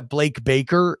believe that Blake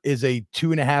Baker is a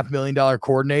 $2.5 million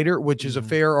coordinator, which is a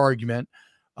fair argument.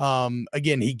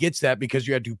 Again, he gets that because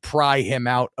you had to pry him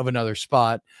out of another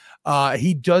spot.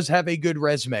 He does have a good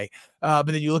resume. But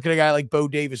then you look at a guy like Bo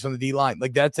Davis on the D-line.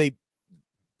 Like, that's a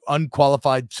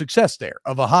unqualified success there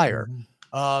of a hire.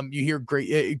 You hear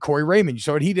great Corey Raymond. You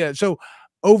saw what he did. So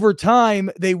over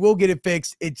time, they will get it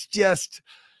fixed. It's just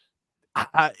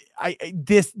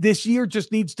this year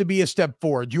just needs to be a step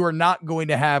forward. You are not going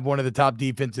to have one of the top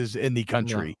defenses in the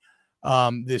country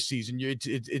this season.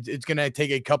 It's going to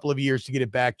take a couple of years to get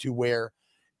it back to where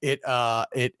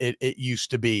it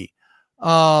used to be.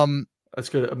 Let's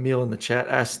go to Emil in the chat.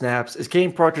 Ask Snaps. Is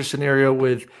Kane Proctor's scenario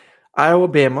with Iowa,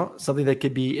 Bama, something that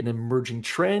could be an emerging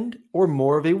trend or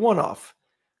more of a one-off,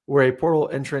 where a portal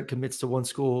entrant commits to one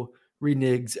school,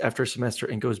 reneges after a semester,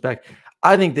 and goes back.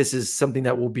 I think this is something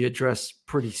that will be addressed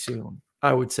pretty soon.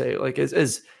 I would say, like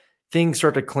as things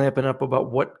start to clamping up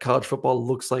about what college football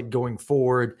looks like going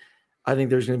forward, I think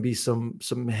there's going to be some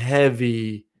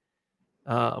heavy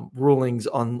rulings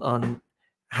on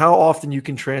how often you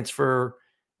can transfer,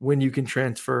 when you can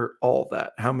transfer, all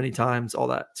that, how many times, all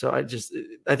that. So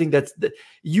I think that's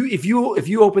if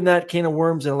you open that can of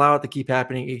worms and allow it to keep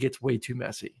happening, it gets way too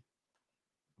messy.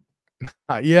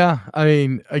 Yeah, I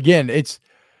mean, again, it's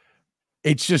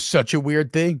just such a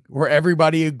weird thing where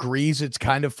everybody agrees it's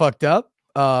kind of fucked up.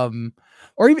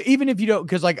 Or even if you don't,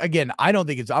 because like again, I don't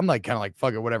think it's. I'm like kind of like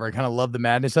fuck it, whatever. I kind of love the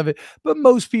madness of it, but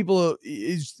most people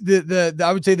is the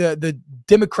I would say the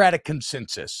Democratic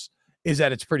consensus is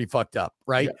that it's pretty fucked up,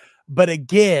 right? Yeah. But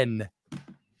again,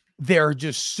 there are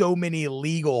just so many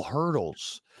legal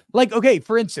hurdles. Like, okay,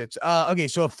 for instance, okay,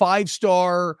 so a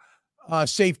 5-star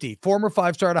safety, former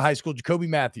 5-star out of high school, Jacoby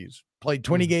Matthews, played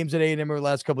 20 games at A&M over the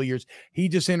last couple of years. He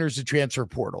just enters the transfer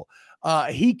portal.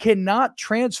 He cannot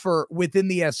transfer within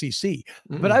the SEC.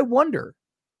 But I wonder,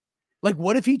 like,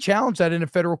 what if he challenged that in a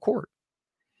federal court?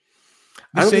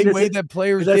 The same way that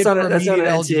players did for immediate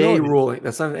eligibility. Ruling.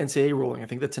 That's not an NCAA ruling. I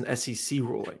think that's an SEC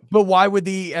ruling. But why would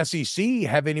the SEC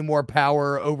have any more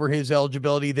power over his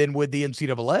eligibility than would the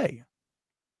NCAA?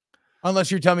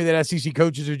 Unless you're telling me that SEC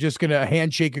coaches are just going to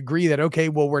handshake agree that, okay,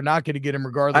 well, we're not going to get him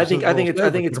regardless. I think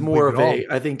it's more of a,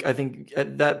 I think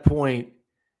at that point,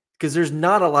 because there's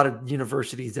not a lot of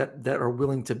universities that are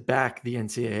willing to back the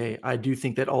NCAA. I do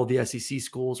think that all the SEC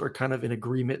schools are kind of in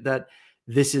agreement that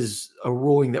this is a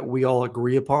ruling that we all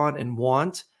agree upon and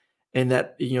want. And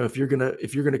that, you know, if you're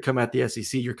gonna come at the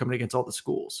SEC, you're coming against all the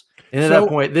schools. And at that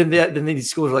point, then these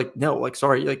schools are like, no, like,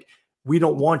 sorry, like, we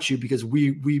don't want you because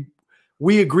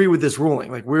we agree with this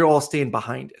ruling. Like, we're all staying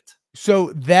behind it.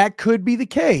 So that could be the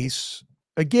case,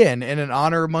 again, in an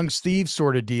honor amongst thieves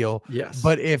sort of deal. Yes.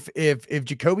 But if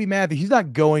Jacoby Matthews, he's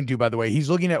not going to, by the way, he's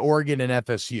looking at Oregon and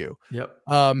FSU. Yep.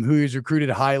 Who he's recruited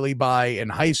highly by in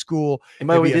high school. And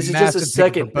by the way, this is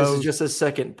just a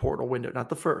second portal window, not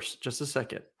the first, just a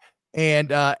second.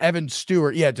 And Evan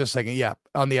Stewart, just a second,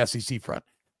 on the SEC front.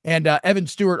 And Evan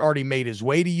Stewart already made his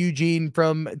way to Eugene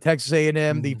from Texas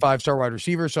A&M, the 5-star wide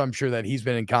receiver. So I'm sure that he's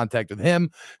been in contact with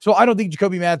him. So I don't think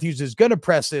Jacoby Matthews is going to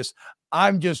press this.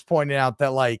 I'm just pointing out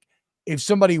that, like, if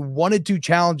somebody wanted to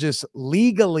challenge this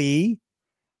legally,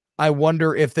 I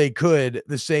wonder if they could,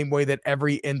 the same way that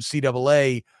every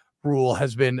NCAA rule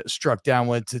has been struck down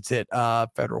once it's hit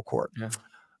federal court.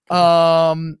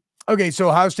 Yeah. Okay, so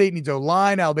Ohio State needs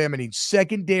O-line. Alabama needs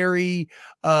secondary.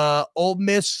 Ole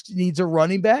Miss needs a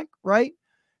running back, right?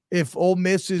 If Ole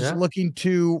Miss is looking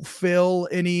to fill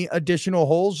any additional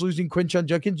holes, losing Quinshon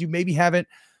Judkins, you maybe haven't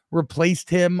replaced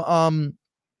him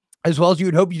as well as you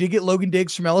would hope. You did get Logan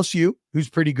Diggs from LSU, who's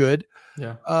pretty good.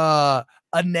 Yeah.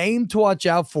 A name to watch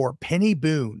out for, Penny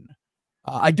Boone.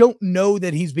 I don't know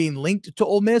that he's being linked to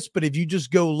Ole Miss, but if you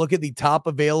just go look at the top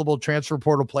available transfer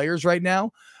portal players right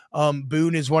now,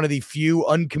 Boone is one of the few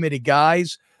uncommitted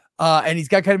guys. And he's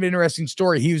got kind of an interesting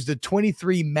story. He was the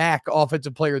 23 MAC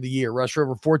Offensive Player of the Year, rushed for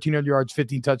over 1,400 yards,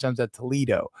 15 touchdowns at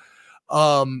Toledo.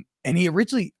 And he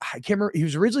originally, I can't remember, he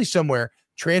was originally somewhere,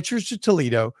 transfers to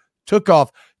Toledo, took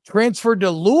off, transferred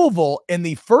to Louisville in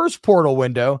the first portal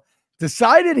window,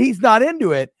 decided he's not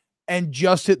into it, and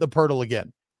just hit the portal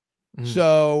again.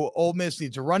 So Ole Miss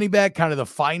needs a running back, kind of the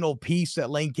final piece that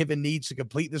Lane Kiffin needs to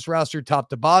complete this roster top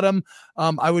to bottom.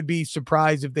 I would be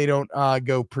surprised if they don't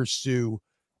go pursue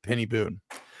Penny Boone.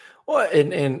 Well,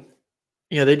 and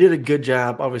you know, they did a good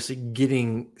job, obviously,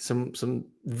 getting some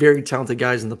very talented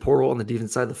guys in the portal on the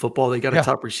defense side of the football. They got a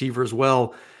top receiver as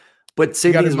well. But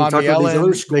same thing as we talked about these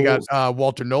other schools. They got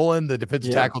Walter Nolan, the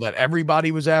defensive tackle that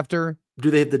everybody was after. Do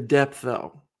they have the depth,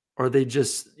 though? Or are they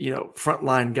just, you know,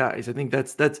 frontline guys? I think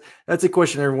that's a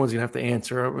question everyone's gonna have to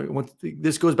answer. I mean,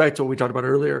 this goes back to what we talked about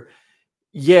earlier.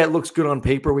 Yeah, it looks good on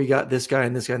paper. We got this guy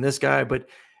and this guy and this guy, but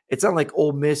it's not like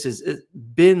Ole Miss has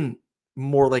been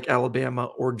more like Alabama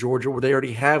or Georgia, where they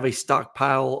already have a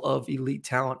stockpile of elite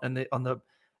talent and on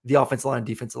the offensive line,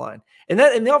 defensive line, and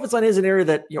the offensive line is an area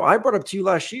that, you know, I brought up to you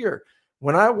last year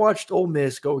when I watched Ole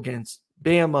Miss go against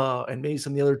Bama and maybe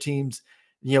some of the other teams,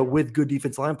 you know, with good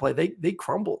defense line play, they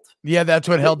crumbled. Yeah, that's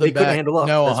what held them back. They couldn't handle up.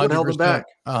 No, that's 100%, what held them back.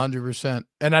 100%.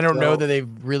 And I don't know that they've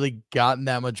really gotten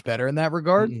that much better in that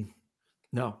regard.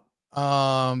 No.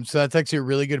 So that's actually a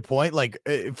really good point. Like,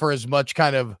 for as much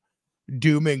kind of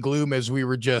doom and gloom as we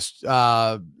were just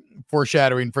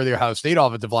foreshadowing for the Ohio State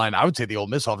offensive line, I would say the Ole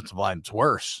Miss offensive line is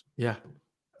worse. Yeah.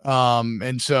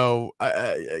 And so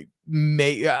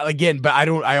may again, but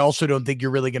I also don't think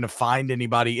you're really going to find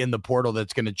anybody in the portal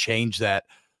that's going to change that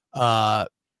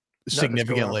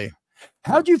significantly.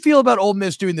 How'd you feel about Ole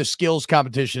Miss doing the skills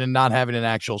competition and not having an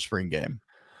actual spring game?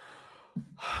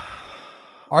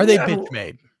 Are they bitch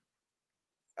made?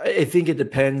 I think it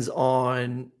depends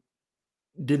on,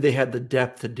 did they have the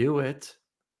depth to do it?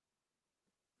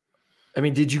 I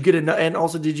mean, did you get enough? And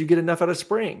also, did you get enough out of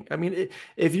spring? I mean,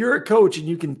 if you're a coach and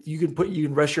you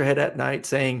can rest your head at night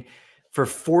saying, for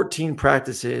 14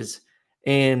 practices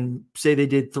and say they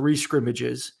did 3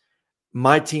 scrimmages,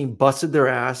 my team busted their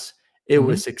ass. It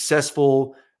was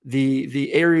successful.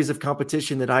 The areas of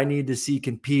competition that I need to see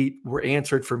compete were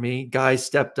answered for me. Guys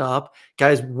stepped up.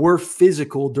 Guys were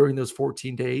physical during those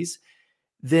 14 days.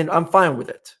 Then I'm fine with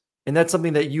it. And that's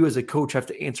something that you as a coach have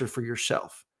to answer for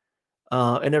yourself.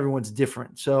 And everyone's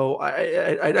different. So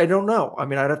I don't know. I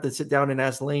mean, I'd have to sit down and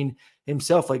ask Lane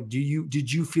himself, like,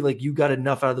 did you feel like you got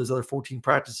enough out of those other 14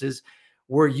 practices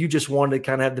where you just wanted to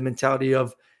kind of have the mentality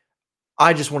of,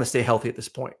 I just want to stay healthy at this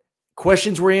point.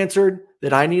 Questions were answered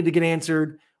that I needed to get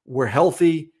answered. We're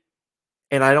healthy,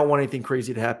 and I don't want anything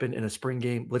crazy to happen in a spring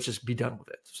game. Let's just be done with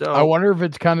it. So I wonder if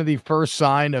it's kind of the first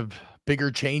sign of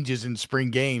bigger changes in spring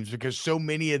games, because so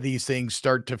many of these things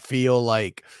start to feel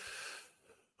like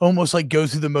almost like go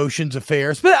through the motions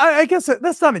affairs. But I guess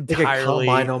that's not entirely like a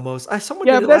combine almost. Someone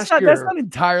yeah, did but it last year. that's not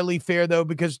entirely fair though,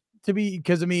 because I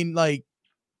mean, like,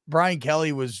 Brian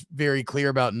Kelly was very clear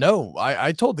about, no,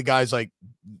 I told the guys, like,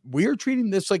 we are treating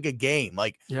this like a game.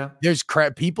 Like, there's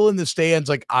crap people in the stands.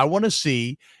 Like, I want to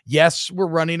see, yes, we're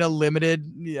running a limited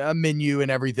menu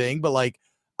and everything, but like,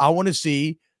 I want to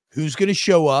see who's going to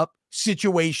show up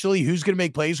situationally, who's going to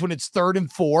make plays when it's 3rd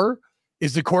and 4.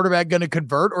 Is the quarterback going to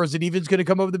convert, or is it even going to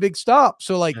come over the big stop?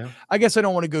 So, like, I guess I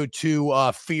don't want to go too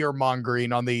fear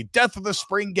mongering on the death of the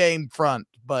spring game front,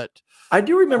 but I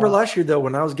do remember last year, though,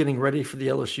 when I was getting ready for the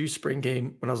LSU spring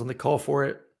game, when I was on the call for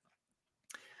it,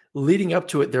 leading up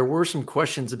to it, there were some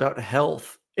questions about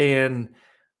health. And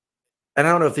I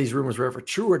don't know if these rumors were ever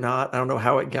true or not. I don't know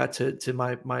how it got to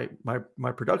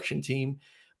my production team,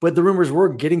 but the rumors were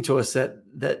getting to us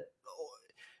that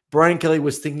Brian Kelly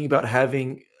was thinking about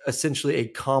having essentially a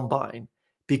combine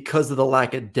because of the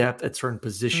lack of depth at certain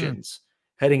positions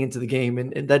heading into the game.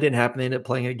 And that didn't happen. They ended up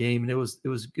playing a game, and it was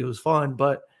fun,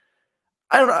 but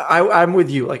I don't know. I'm with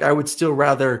you. Like, I would still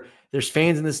rather there's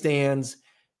fans in the stands.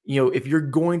 You know, if you're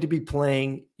going to be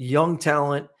playing young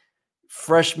talent,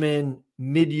 freshmen,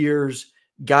 mid-years,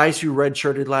 guys who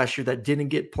redshirted last year that didn't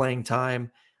get playing time,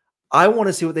 I want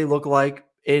to see what they look like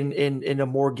in a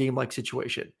more game-like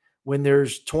situation. When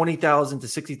there's 20,000 to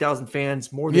 60,000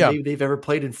 fans, more than maybe they've ever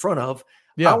played in front of,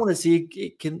 I want to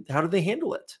see how do they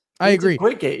handle it. I agree.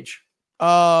 Great gauge.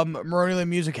 Maronian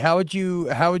Music, how would you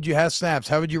have snaps?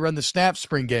 How would you run the snap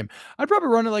spring game? I'd probably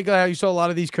run it like how you saw a lot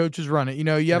of these coaches run it. You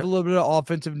know, you have a little bit of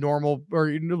offensive normal, or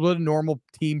a little bit of normal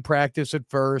team practice at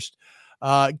first,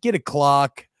 get a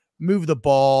clock, move the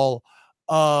ball,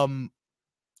 running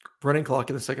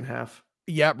clock in the second half.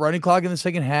 Yeah. Running clock in the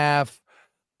second half.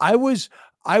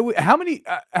 How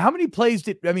many plays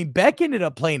Beck ended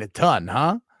up playing a ton,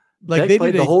 huh? Like, they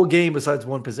played the whole game besides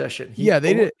one possession. They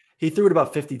did. He threw it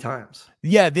about 50 times.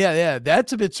 Yeah.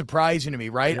 That's a bit surprising to me,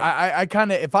 right? Yeah. I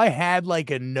kind of, if I had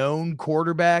like a known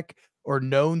quarterback or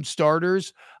known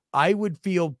starters, I would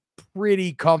feel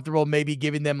pretty comfortable maybe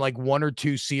giving them like 1 or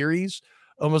 2 series,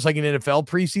 almost like an NFL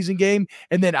preseason game.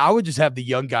 And then I would just have the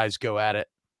young guys go at it,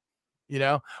 you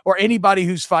know, or anybody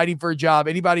who's fighting for a job,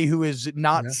 anybody who is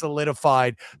not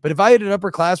solidified. But if I had an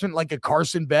upperclassman like a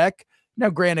Carson Beck,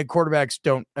 now granted, quarterbacks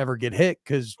don't ever get hit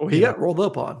because he got rolled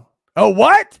up on. Oh,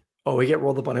 what? Oh, he got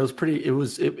rolled up on. It was pretty.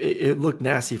 It looked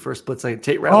nasty for a split second.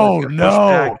 Tate Rattler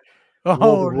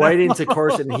rolled right into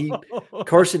Carson.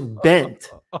 Carson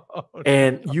bent,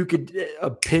 and you could a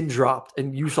pin dropped,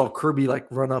 and you saw Kirby like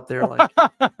run up there. Like,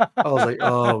 I was like,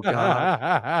 oh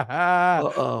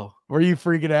god. Were you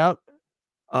freaking out?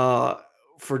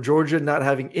 For Georgia not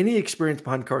having any experience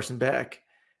behind Carson Beck,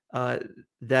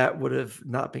 that would have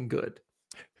not been good.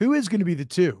 Who is going to be the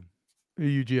 2?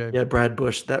 UGA. Yeah, Brad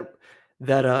Bush. That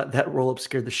roll up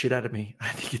scared the shit out of me. I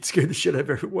think it scared the shit out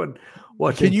of everyone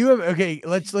watching. Can you? Okay,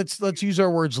 let's use our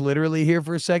words literally here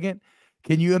for a second.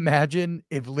 Can you imagine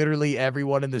if literally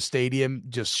everyone in the stadium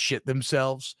just shit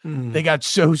themselves? They got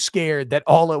so scared that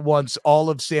all at once,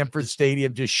 all of Sanford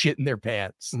Stadium just shit in their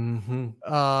pants.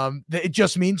 It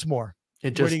just means more.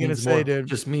 It just what are you going to say, dude? It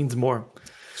just means more.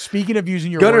 Speaking of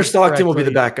using your Gunnar words Stockton correctly, will be the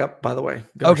backup, by the way.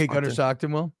 Gunnar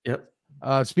Stockton will. Yep.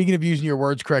 Speaking of using your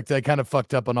words correctly, I kind of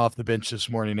fucked up on off the bench this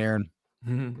morning, Aaron.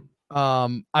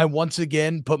 I once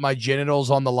again put my genitals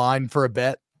on the line for a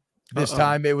bet. This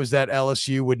time it was that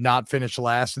LSU would not finish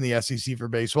last in the SEC for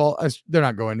baseball. They're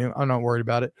not going to. I'm not worried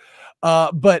about it.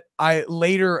 But I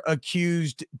later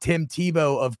accused Tim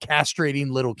Tebow of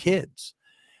castrating little kids.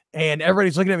 And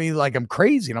everybody's looking at me like I'm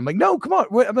crazy. And I'm like, no, come on.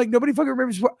 I'm like, nobody fucking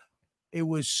remembers what it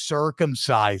was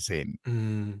circumcising.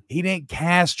 He didn't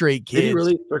castrate kids. Did he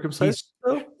really circumcise?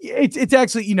 It's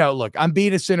actually, look, I'm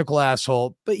being a cynical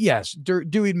asshole, but yes,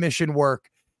 doing mission work.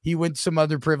 He went to some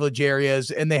other privileged areas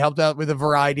and they helped out with a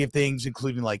variety of things,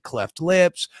 including like cleft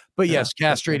lips. But yes,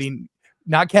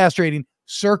 not castrating,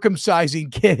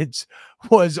 circumcising kids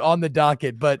was on the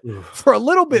docket. But for a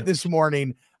little bit this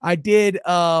morning, I did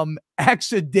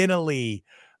accidentally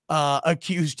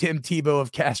accuse Tim Tebow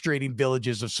of castrating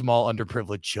villages of small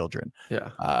underprivileged children.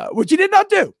 Which he did not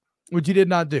do.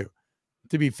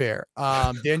 To be fair.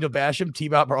 Daniel Basham,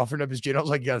 TBob are offering up his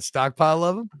genitals like you got a stockpile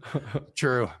of them.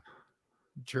 True.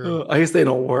 I guess they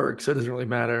don't work, so it doesn't really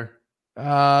matter.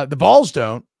 The balls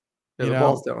don't. Yeah, the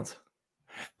balls don't.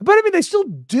 But I mean, they still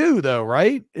do, though,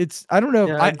 right? I don't know.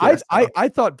 Yeah, I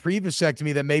thought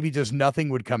pre-vasectomy that maybe just nothing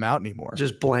would come out anymore.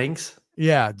 Just blanks.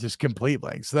 Yeah, just complete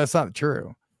blanks. So that's not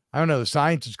true. I don't know. The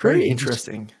science is crazy. Very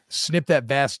interesting. Snip that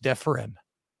vas deferens.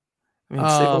 I mean,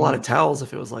 save a lot of towels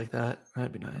if it was like that.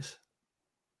 That'd be nice.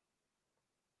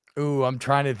 Ooh, I'm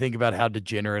trying to think about how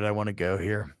degenerate I want to go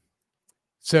here.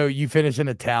 So you finish in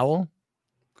a towel?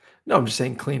 No, I'm just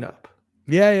saying clean up.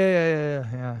 Yeah.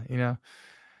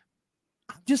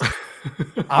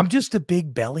 I'm just a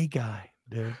big belly guy,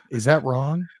 dude. Is that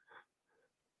wrong?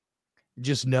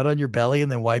 Just nut on your belly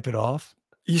and then wipe it off?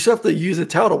 You still have to use a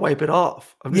towel to wipe it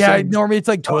off. Normally it's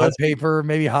like toilet paper,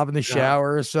 maybe hop in the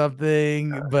shower or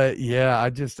something. But yeah,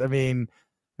 I mean,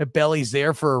 the belly's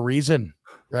there for a reason,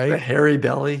 right? A hairy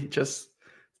belly just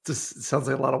sounds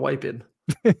like a lot of wiping.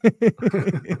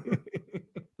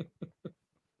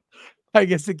 I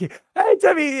guess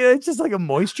it's just like a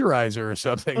moisturizer or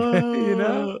something,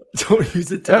 Don't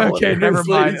use it. Okay, never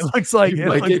mind. It looks like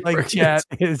chat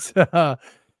is.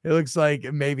 It looks like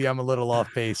maybe I'm a little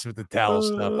off base with the towel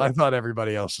stuff. I thought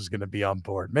everybody else was going to be on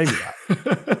board. Maybe not.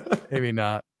 Maybe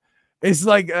not. It's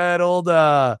like that old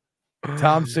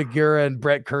Tom Segura and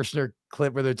Brett Kirshner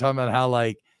clip where they're talking about how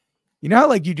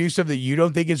how you do something that you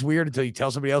don't think is weird until you tell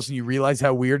somebody else and you realize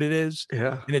how weird it is.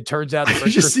 Yeah. And it turns out that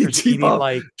Brett Kirshner's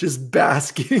eating just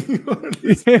basking.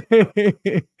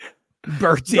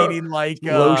 Bert's eating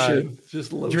lotion.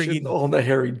 Just lotion drinking on the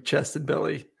hairy chest and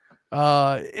belly.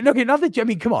 Okay, not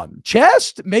that come on.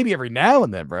 Chest, maybe every now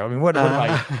and then, bro. I mean, what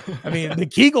am I mean, the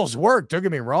Kegels work, don't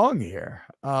get me wrong here.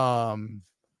 You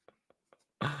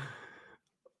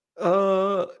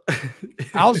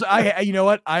know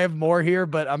what? I have more here,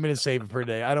 but I'm gonna save it for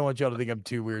today. I don't want y'all to think I'm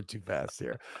too weird too fast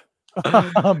here.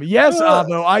 Yes,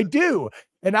 Avo, I do.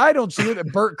 And I don't see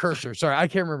it. Bert Kirshner. Sorry, I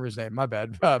can't remember his name. My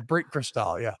bad. Brit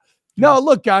Cristal. Yeah. No,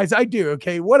 look, guys, I do.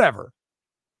 Okay, whatever.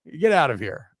 Get out of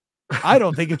here. I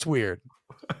don't think it's weird.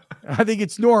 I think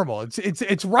it's normal.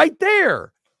 It's right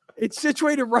there. It's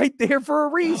situated right there for a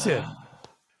reason.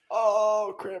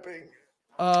 Oh, cramping.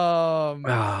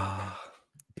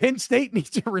 Penn State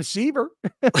needs a receiver.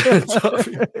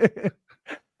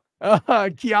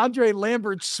 Keandre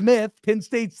Lambert Smith, Penn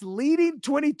State's leading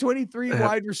 2023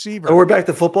 wide receiver. Oh, we're back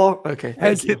to football. Okay,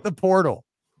 has hit the portal.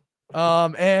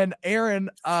 And Aaron,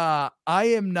 I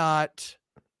am not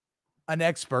an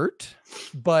expert,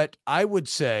 but I would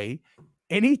say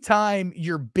anytime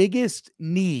your biggest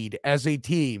need as a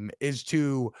team is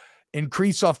to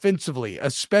increase offensively,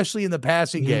 especially in the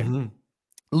passing game,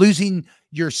 losing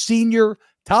your senior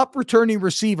top returning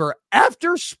receiver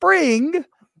after spring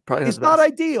is not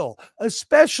ideal,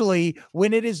 especially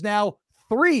when it is now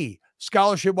 3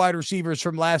 scholarship wide receivers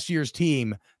from last year's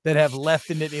team that have left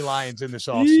the Nittany Lions in this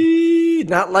offseason.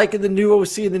 Not liking the new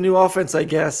OC and the new offense, I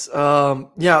guess.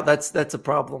 Yeah, that's a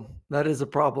problem. That is a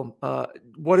problem.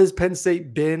 What has Penn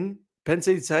State been? Penn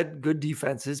State's had good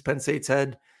defenses. Penn State's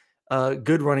had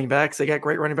good running backs. They got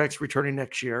great running backs returning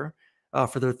next year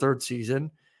for their 3rd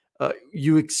season.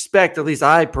 You expect, at least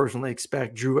I personally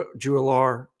expect, Drew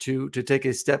Allar to take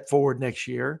a step forward next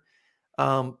year.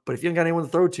 But if you haven't got anyone to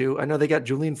throw to, I know they got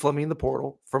Julian Fleming in the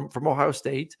portal from Ohio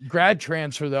State. Grad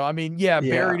transfer, though. I mean,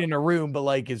 buried in a room, but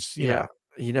it's you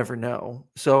never know.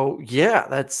 So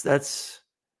that's.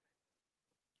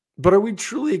 But are we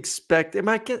truly expecting?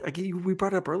 We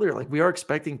brought it up earlier. We are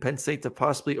expecting Penn State to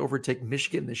possibly overtake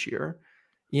Michigan this year.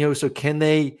 So can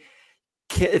they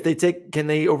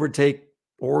overtake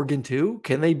Oregon too?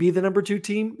 Can they be the number 2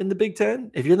 team in the Big Ten?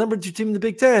 If you're the number 2 team in the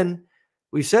Big Ten,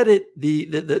 we said it.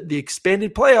 The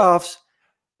expanded playoffs.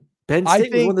 Penn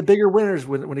State was one of the bigger winners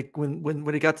when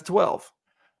it got to 12.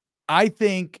 I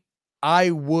think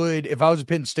I would, if I was a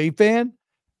Penn State fan,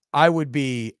 I would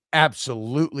be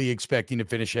absolutely expecting to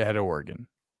finish ahead of Oregon.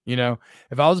 You know,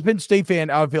 if I was a Penn State fan,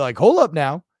 I would feel like, hold up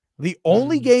now. The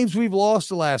only games we've lost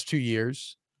the last 2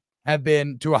 years have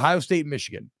been to Ohio State and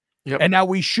Michigan. Yep. And now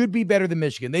we should be better than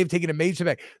Michigan. They've taken a major step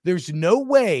back. There's no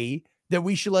way that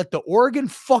we should let the Oregon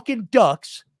fucking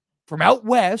Ducks from out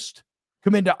west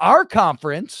come into our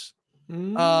conference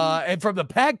and from the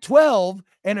Pac-12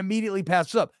 and immediately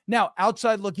pass up. Now,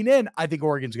 outside looking in, I think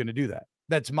Oregon's going to do that.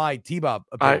 That's my TBob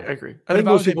opinion. I agree. I think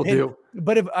most people do.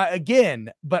 But if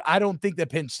but I don't think that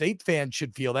Penn State fans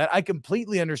should feel that. I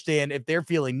completely understand if they're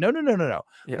feeling no.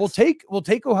 Yes. We'll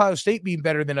take Ohio State being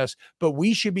better than us, but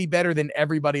we should be better than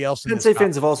everybody else. Penn State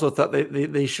fans have also thought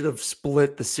they should have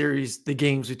split the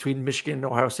games between Michigan and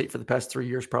Ohio State for the past 3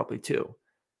 years, probably too.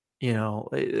 You know,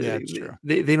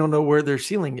 they don't know where their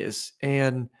ceiling is,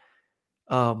 and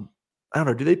I don't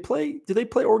know. Do they play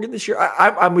Oregon this year?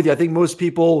 I'm with you. I think most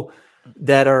people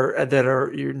that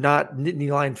are you're not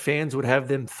Nittany Lion fans would have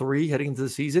them 3 heading into the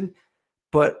season.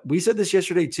 But we said this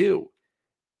yesterday too.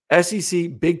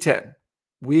 SEC, Big Ten,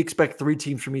 we expect 3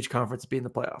 teams from each conference to be in the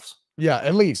playoffs. Yeah,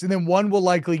 at least. And then one will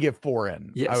likely get 4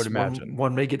 in, yes, I would imagine.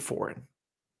 One may get 4 in.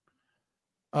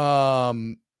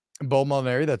 Bold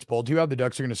Molinari, that's bold. TBob, the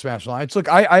Ducks are going to smash the Lions. Look,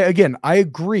 I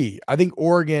agree. I think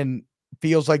Oregon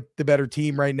feels like the better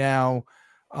team right now.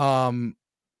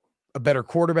 A better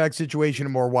quarterback situation, a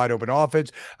more wide open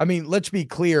offense. I mean, let's be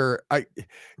clear.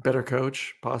 Better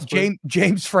coach, possibly.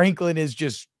 James Franklin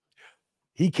is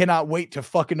he cannot wait to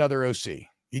fuck another OC.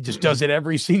 He just does it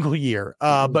every single year.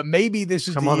 But maybe this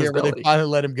is the year where they finally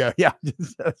let him go. Yeah.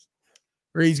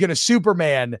 Where he's going to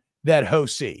Superman that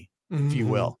OC, if you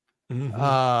will.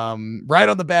 Right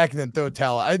on the back and then throw a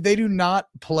towel. They do not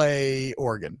play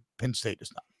Oregon. Penn State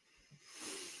does not.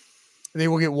 They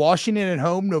will get Washington at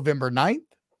home November 9th.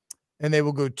 And they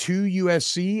will go to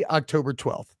USC October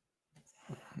 12th.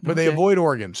 But they avoid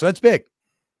Oregon. So that's big.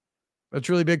 That's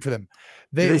really big for them.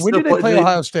 When did they play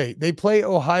Ohio State? They play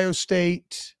Ohio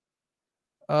State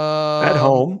at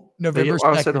home. November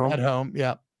 2nd at home.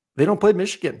 Yeah. They don't play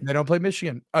Michigan. They don't play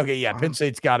Michigan. Okay, yeah. Penn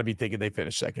State's got to be thinking they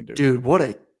finished second. Dude, what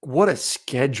a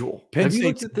schedule. Penn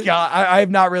State's I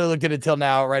have not really looked at it till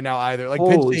now, right now either. Like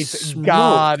Penn State's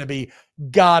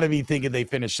gotta be thinking they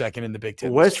finished second in the Big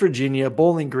Ten. West Virginia,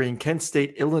 Bowling Green, Kent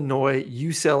State, Illinois,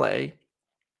 UCLA,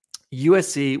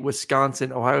 USC,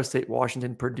 Wisconsin, Ohio State,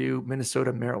 Washington, Purdue,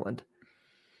 Minnesota, Maryland.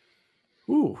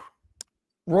 Ooh.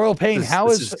 Royal Pain, how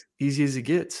is easy as it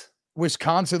gets?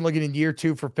 Wisconsin looking in year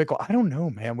 2 for Fickle? I don't know,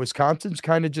 man. Wisconsin's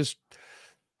kind of just,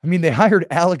 I mean, they hired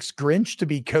Alex Grinch to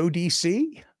be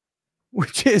co-DC,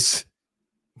 which is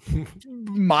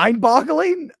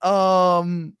mind-boggling.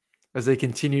 As they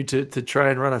continue to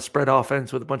try and run a spread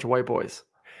offense with a bunch of white boys.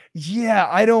 Yeah,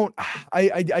 I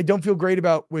don't feel great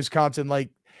about Wisconsin. Like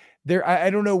I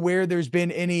don't know where there's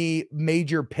been any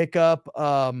major pickup.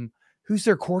 Who's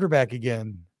their quarterback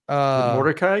again?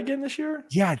 Mordecai again this year?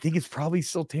 Yeah, I think it's probably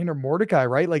still Tanner Mordecai,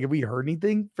 right? Like, have we heard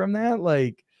anything from that?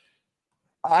 Like,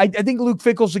 I think Luke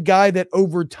Fickell's a guy that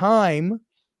over time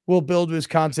will build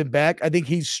Wisconsin back. I think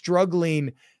he's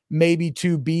struggling maybe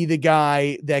to be the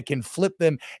guy that can flip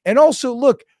them. And also,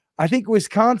 look, I think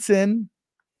Wisconsin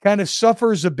kind of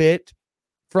suffers a bit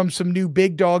from some new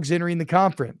big dogs entering the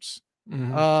conference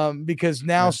because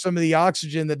now some of the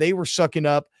oxygen that they were sucking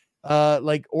up,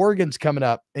 like Oregon's coming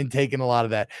up and taking a lot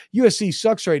of that. USC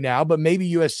sucks right now, but maybe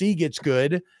USC gets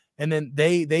good, and then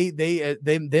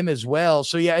them as well.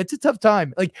 So yeah, it's a tough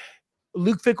time. Like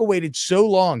Luke Fickell waited so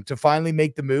long to finally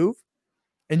make the move.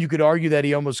 And you could argue that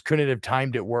he almost couldn't have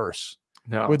timed it worse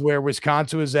with where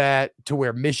Wisconsin was at to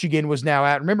where Michigan was now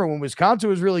at. Remember, when Wisconsin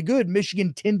was really good,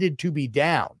 Michigan tended to be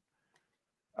down.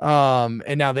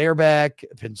 And now they're back.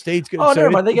 Penn State's good. Oh,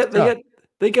 never mind.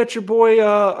 They got your boy.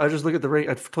 I just look at the rate.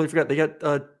 I totally forgot. They got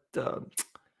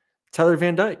Tyler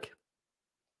Van Dyke.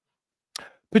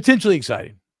 Potentially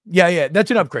exciting. Yeah,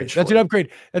 that's an upgrade. That's an upgrade.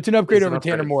 That's an upgrade over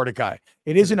Tanner Mordecai.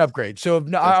 It is an upgrade. So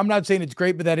I'm not saying it's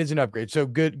great, but that is an upgrade. So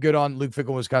good on Luke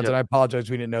Fickell, Wisconsin. Yep. I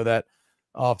apologize we didn't know that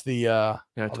off the I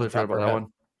totally forgot about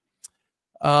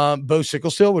that one. Bo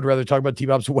Sickle would rather talk about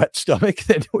TBob's wet stomach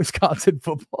than Wisconsin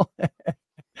football.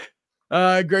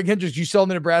 Greg Hendricks, you sell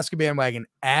the Nebraska bandwagon?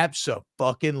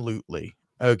 Abso-fucking-lutely.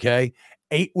 Okay.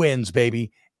 8 wins,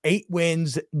 baby. 8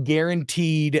 wins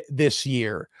guaranteed this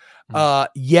year.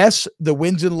 Yes, the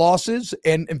wins and losses,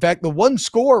 and in fact, the one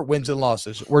score wins and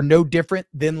losses were no different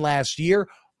than last year.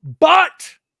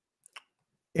 But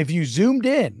if you zoomed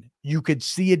in, you could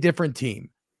see a different team.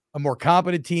 a more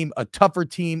competent team, a tougher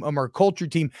team, a more cultured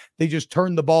team. They just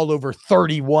turned the ball over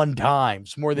 31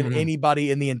 times, more than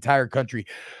anybody in the entire country.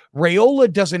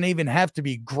 Raiola doesn't even have to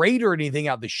be great or anything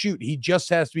out the chute. He just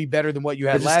has to be better than what you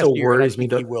had It just last still year, and I worries me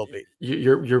think he that will be.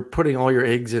 you're putting all your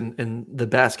eggs in the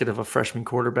basket of a freshman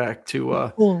quarterback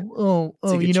to You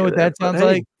get know what there. that But sounds hey,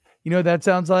 like? You know what that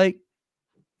sounds like?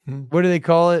 What do they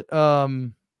call it?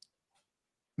 When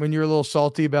you're a little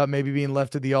salty about maybe being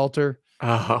left at the altar.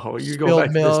 oh, you're going Spilled back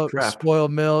to this milk, crap.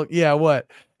 spoiled milk. Yeah, what?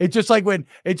 It's just like when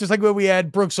we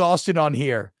had Brooks Austin on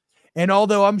here. And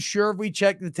although I'm sure if we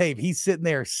check the tape, he's sitting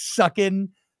there sucking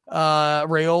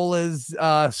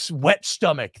Raiola's wet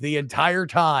stomach the entire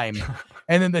time.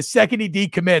 And then the second he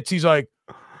decommits, he's like,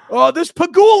 "Oh, this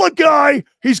Pagula guy,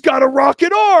 he's got a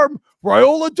rocket arm.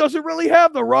 Raiola doesn't really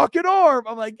have the rocket arm."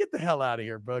 I'm like, get the hell out of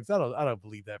here, Brooks. I don't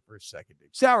believe that for a second,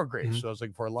 dude. Sour grapes. So I was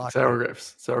looking for a lock. Sour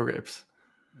grapes.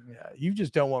 Yeah, you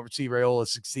just don't want to see Raiola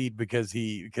succeed because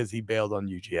he bailed on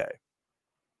UGA.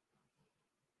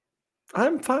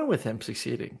 I'm fine with him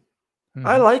succeeding.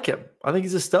 I like him. I think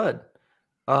he's a stud.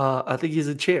 I think he's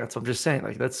a chance. I'm just saying,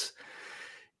 like, that's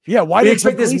why we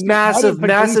expect this massive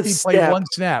play step. one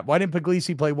snap? Why didn't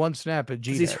Puglisi play one snap at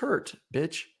G? He's hurt,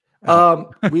 bitch.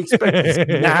 We expect this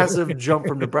massive jump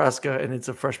from Nebraska, and it's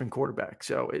a freshman quarterback.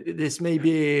 So this may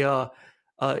be a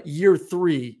year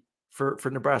 3 for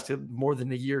Nebraska more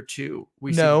than a year 2.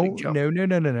 No.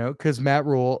 Because Matt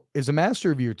Rule is a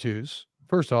master of year 2s.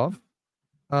 First off,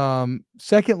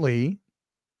 secondly,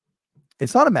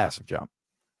 it's not a massive jump.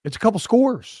 It's a couple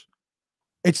scores.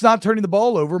 It's not turning the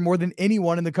ball over more than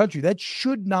anyone in the country. That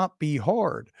should not be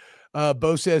hard.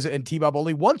 Bo says, and TBob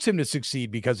only wants him to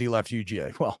succeed because he left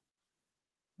UGA. Well,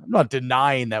 I'm not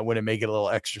denying that wouldn't make it a little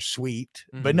extra sweet,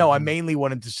 but no, I mainly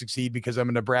want him to succeed because I'm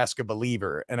a Nebraska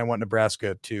believer and I want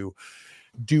Nebraska to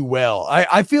do well.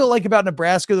 I feel like about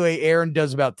Nebraska the way Aaron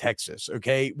does about Texas.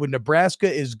 Okay. When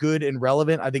Nebraska is good and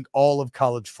relevant, I think all of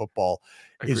college football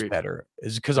is better.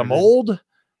 Is it because I'm old?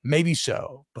 Maybe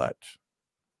so, but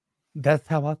that's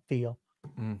how I feel.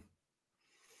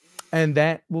 And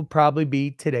that will probably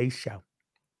be today's show.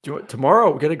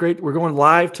 Tomorrow, we're going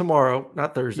live tomorrow,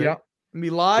 not Thursday. Yeah. Be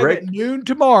live at noon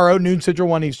tomorrow, noon Central,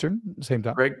 1 Eastern, same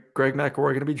time. Greg McElroy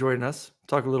going to be joining us.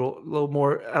 Talk a little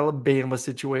more Alabama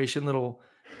situation, little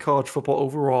college football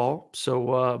overall.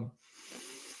 So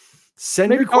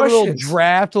send your questions. A little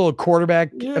draft, a little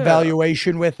quarterback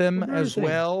evaluation with him as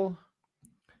well.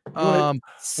 What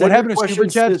happened to Super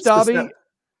Chats, Dobby?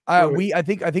 I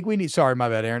think we need. Sorry, my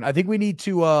bad, Aaron. I think we need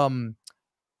to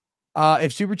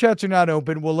if Super Chats are not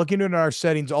open, we'll look into it in our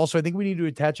settings. Also, I think we need to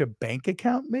attach a bank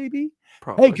account, maybe.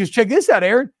 Probably. Hey, because check this out,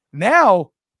 Aaron. Now,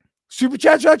 Super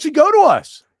Chats actually go to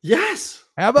us. Yes.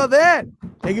 How about that?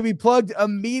 They can be plugged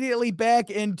immediately back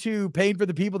into paying for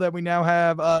the people that we now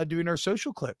have doing our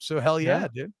social clips. So hell yeah,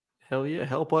 dude. Hell yeah.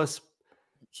 Help us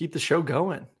keep the show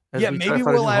going. Maybe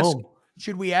we'll ask.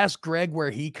 Should we ask Greg where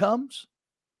he comes?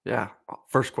 Yeah.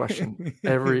 First question.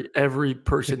 Every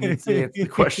person needs to answer the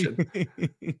question.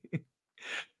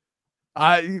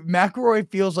 McElroy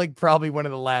feels like probably one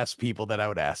of the last people that I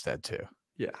would ask that to.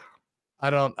 Yeah. I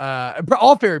don't,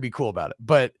 all fair would be cool about it,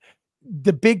 but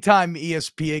the big time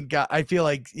ESPN guy, I feel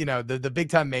like, the big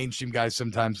time mainstream guys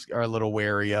sometimes are a little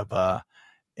wary of,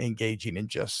 engaging in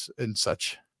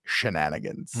such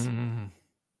shenanigans.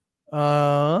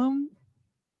 I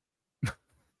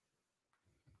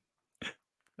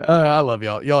love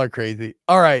y'all. Y'all are crazy.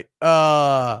 All right.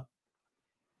 Go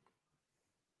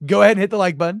ahead and hit the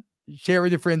like button. Share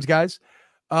with your friends, guys.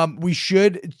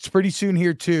 It's pretty soon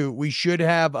here too. We should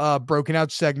have broken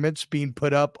out segments being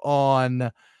put up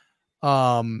on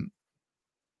the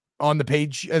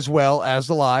page as well as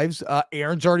the lives.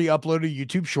 Aaron's already uploaded a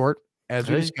YouTube short as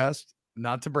we discussed,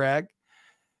 not to brag.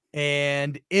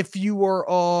 And if you are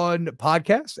on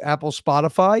podcasts, Apple,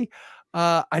 Spotify,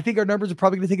 I think our numbers are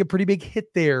probably going to take a pretty big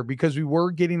hit there because we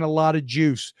were getting a lot of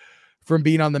juice from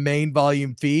being on the main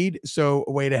volume feed. So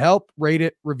a way to help, rate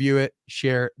it, review it,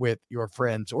 share it with your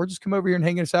friends, or just come over here and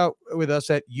hang us out with us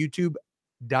at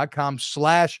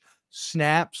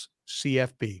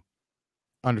youtube.com/snapscfb_.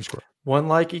 One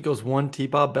like equals one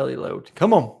TBob belly load.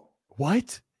 Come on.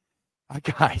 What?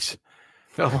 Guys,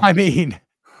 I mean,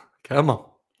 come on.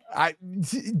 I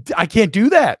can't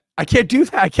do that. I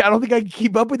don't think I can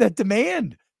keep up with that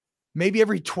demand. Maybe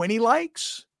every 20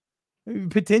 likes,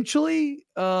 potentially.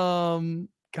 God,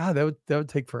 that would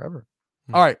take forever.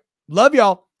 All right. Love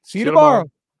y'all. See you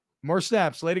tomorrow. More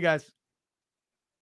snaps. Later, guys.